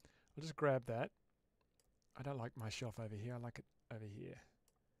 So I'll just grab that. I don't like my shelf over here. I like it over here.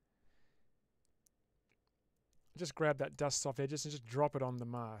 Just grab that dust soft edges and just drop it on the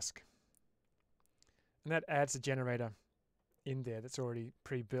mask. And that adds a generator in there that's already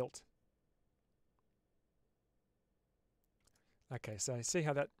pre-built. Okay, so see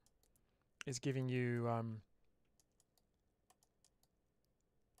how that is giving you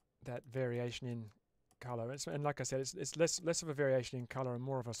that variation in colour. And like I said, it's less of a variation in colour and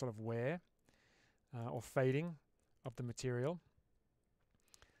more of a sort of wear or fading of the material.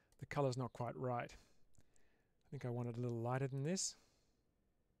 The colour's not quite right. I think I want it a little lighter than this.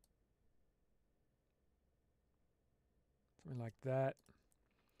 Something like that.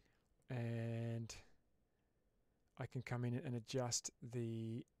 And I can come in and adjust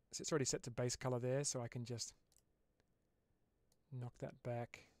the... So it's already set to base colour there, so I can just knock that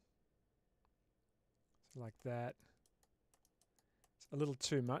back. So like that. It's a little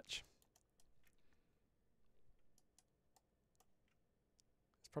too much.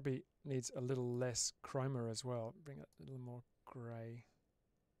 It probably needs a little less chroma as well. Bring it a little more grey.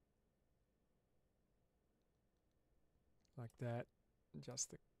 Like that.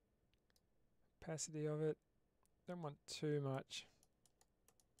 Adjust the opacity of it. Don't want too much.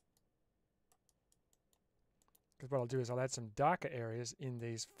 Because what I'll do is I'll add some darker areas in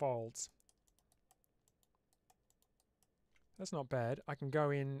these folds. That's not bad. I can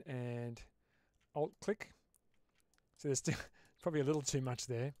go in and alt click. So there's still probably a little too much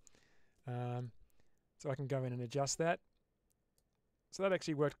there. So I can go in and adjust that. So that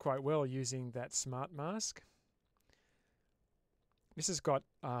actually worked quite well using that smart mask. This has got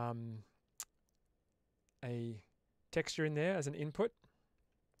a texture in there as an input.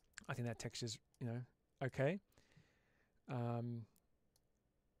 I think that texture's, okay.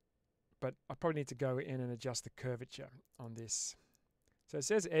 But I probably need to go in and adjust the curvature on this. So it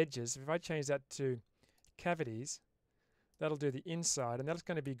says edges. If I change that to cavities, that'll do the inside, and that's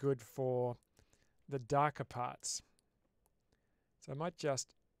going to be good for the darker parts. So I might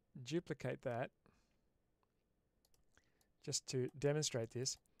just duplicate that just to demonstrate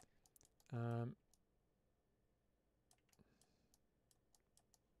this.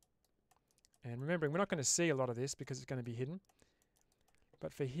 And remembering, we're not going to see a lot of this because it's going to be hidden.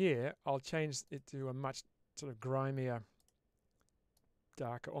 But for here, I'll change it to a much sort of grimier,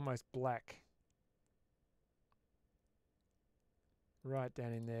 darker, almost black. Right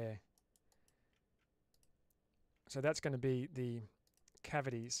down in there. So that's going to be the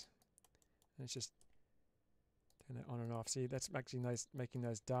cavities. And it's just turn that on and off. See, that's actually nice, making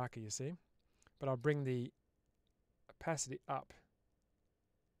those darker, you see. But I'll bring the opacity up.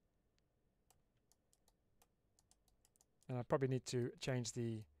 And I probably need to change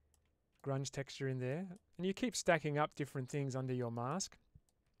the grunge texture in there. And you keep stacking up different things under your mask,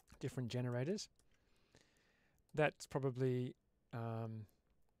 different generators. That's probably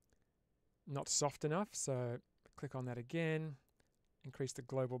not soft enough, so click on that again, increase the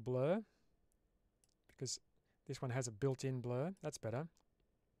global blur, because this one has a built-in blur. That's better.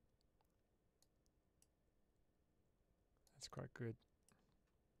 That's quite good.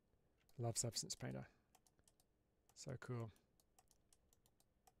 Love Substance Painter. So cool.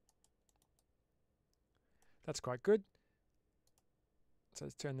 That's quite good. So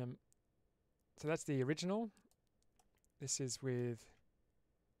let's turn them. So that's the original. This is with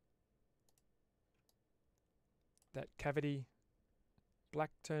that cavity black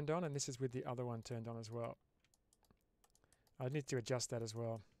turned on, and this is with the other one turned on as well. I need to adjust that as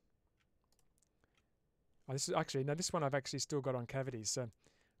well. Oh, this is actually, no, this one I've actually still got on cavities, so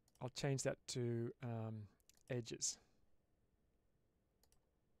I'll change that to edges.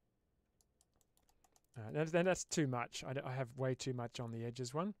 Then that's too much. I have way too much on the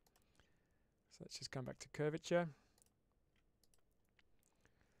edges one. So let's just come back to curvature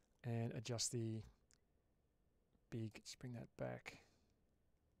and adjust the big. Just bring that back.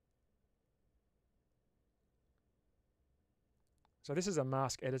 So this is a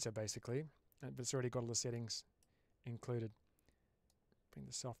mask editor basically, but it's already got all the settings included. Bring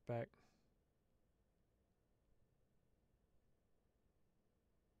the soft back.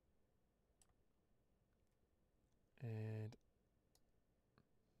 And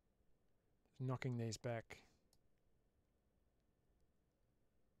knocking these back.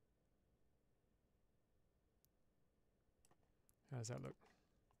 How does that look?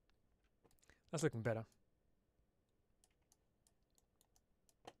 That's looking better.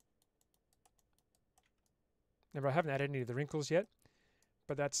 Now, I haven't added any of the wrinkles yet,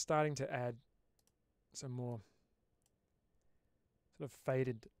 but that's starting to add some more sort of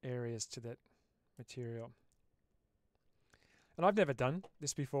faded areas to that material. And I've never done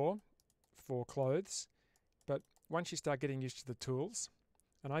this before for clothes, but once you start getting used to the tools,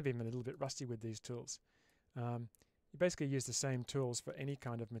 and I've been a little bit rusty with these tools, you basically use the same tools for any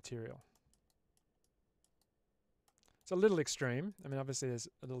kind of material. It's a little extreme. I mean, obviously there's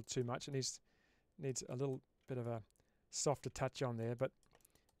a little too much. It needs a little bit of a softer touch on there, but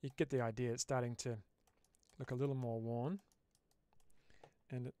you get the idea. It's starting to look a little more worn.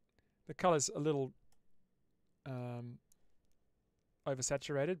 And the colour's a little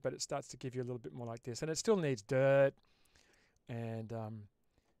oversaturated, but it starts to give you a little bit more like this. And it still needs dirt and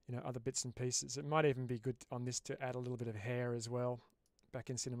you know, other bits and pieces. It might even be good on this to add a little bit of hair as well back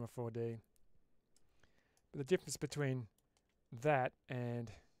in Cinema 4D. But the difference between that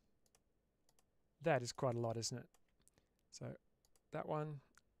and that is quite a lot, isn't it? So that one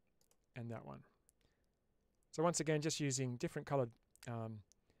and that one. So once again, just using different coloured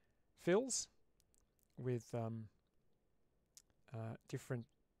fills with different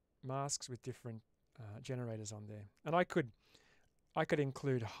masks with different generators on there. And I could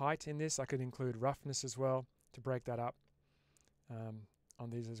include height in this. I could include roughness as well to break that up on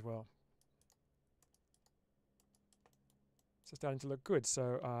these as well. So starting to look good.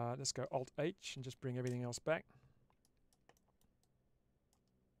 So let's go Alt H and just bring everything else back.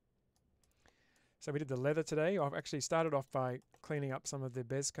 So we did the leather today. I've actually started off by cleaning up some of the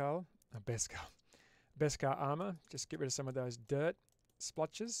Beskar armor. Just get rid of some of those dirt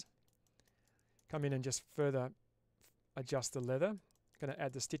splotches. Come in and just further adjust the leather. Going to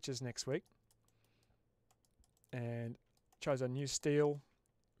add the stitches next week. And chose a new steel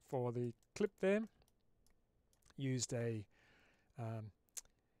for the clip there. Used a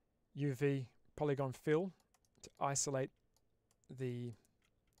UV polygon fill to isolate the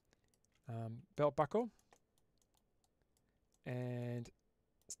belt buckle, and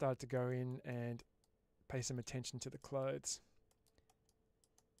started to go in and pay some attention to the clothes.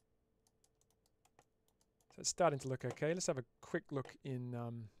 So it's starting to look okay. Let's have a quick look in,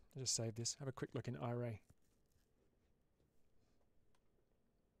 I'll just save this, have a quick look in iRay.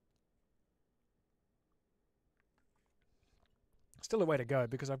 Still a way to go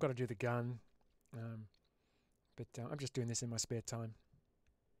because I've got to do the gun, but I'm just doing this in my spare time.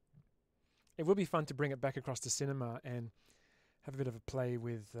 It will be fun to bring it back across to cinema and have a bit of a play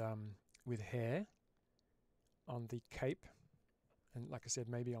with hair on the cape, and like I said,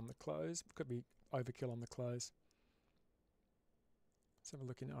 maybe on the clothes. Could be overkill on the clothes. Let's have a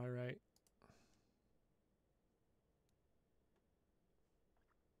look in iRay.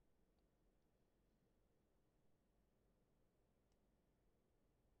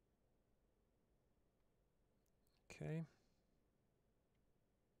 Okay.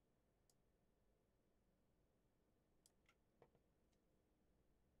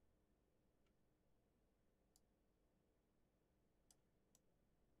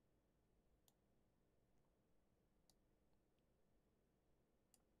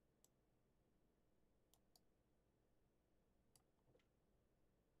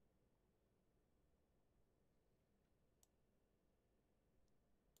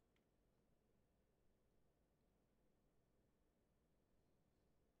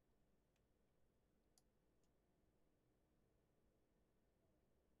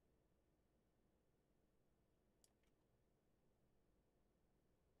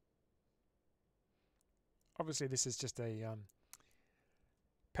 Obviously this is just a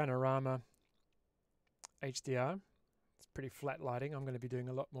panorama HDR. It's pretty flat lighting. I'm going to be doing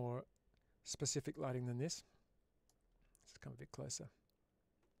a lot more specific lighting than this. Let's come a bit closer.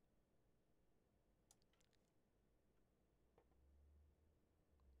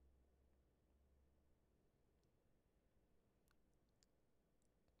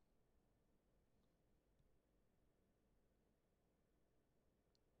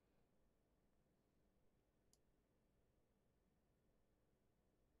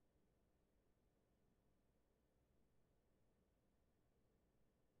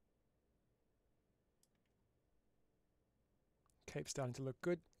 Cape's starting to look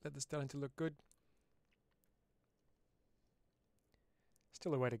good. Leather's starting to look good.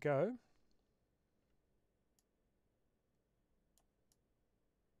 Still a way to go.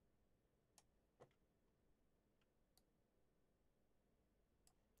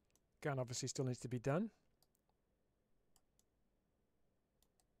 Gun obviously still needs to be done.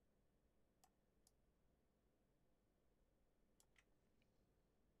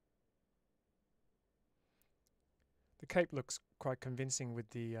 The cape looks quite convincing with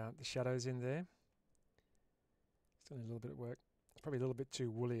the shadows in there. Still need a little bit of work. Probably a little bit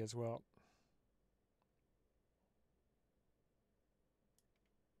too woolly as well.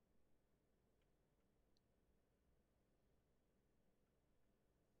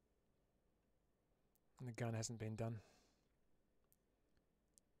 And the gun hasn't been done.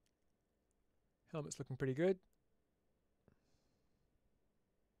 Helmet's looking pretty good.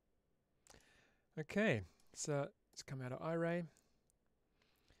 Okay, so let's come out of iRay.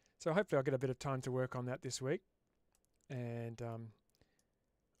 So hopefully I'll get a bit of time to work on that this week. And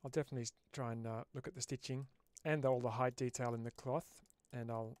I'll definitely try and look at the stitching and all the height detail in the cloth. And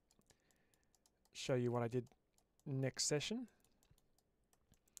I'll show you what I did next session.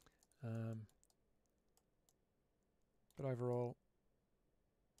 But overall,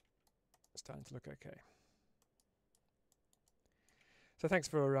 it's starting to look okay. So thanks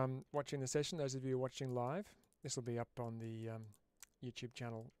for watching the session. Those of you watching live, this will be up on the YouTube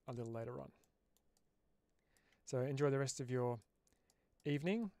channel a little later on. So enjoy the rest of your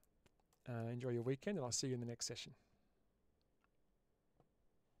evening, enjoy your weekend, and I'll see you in the next session.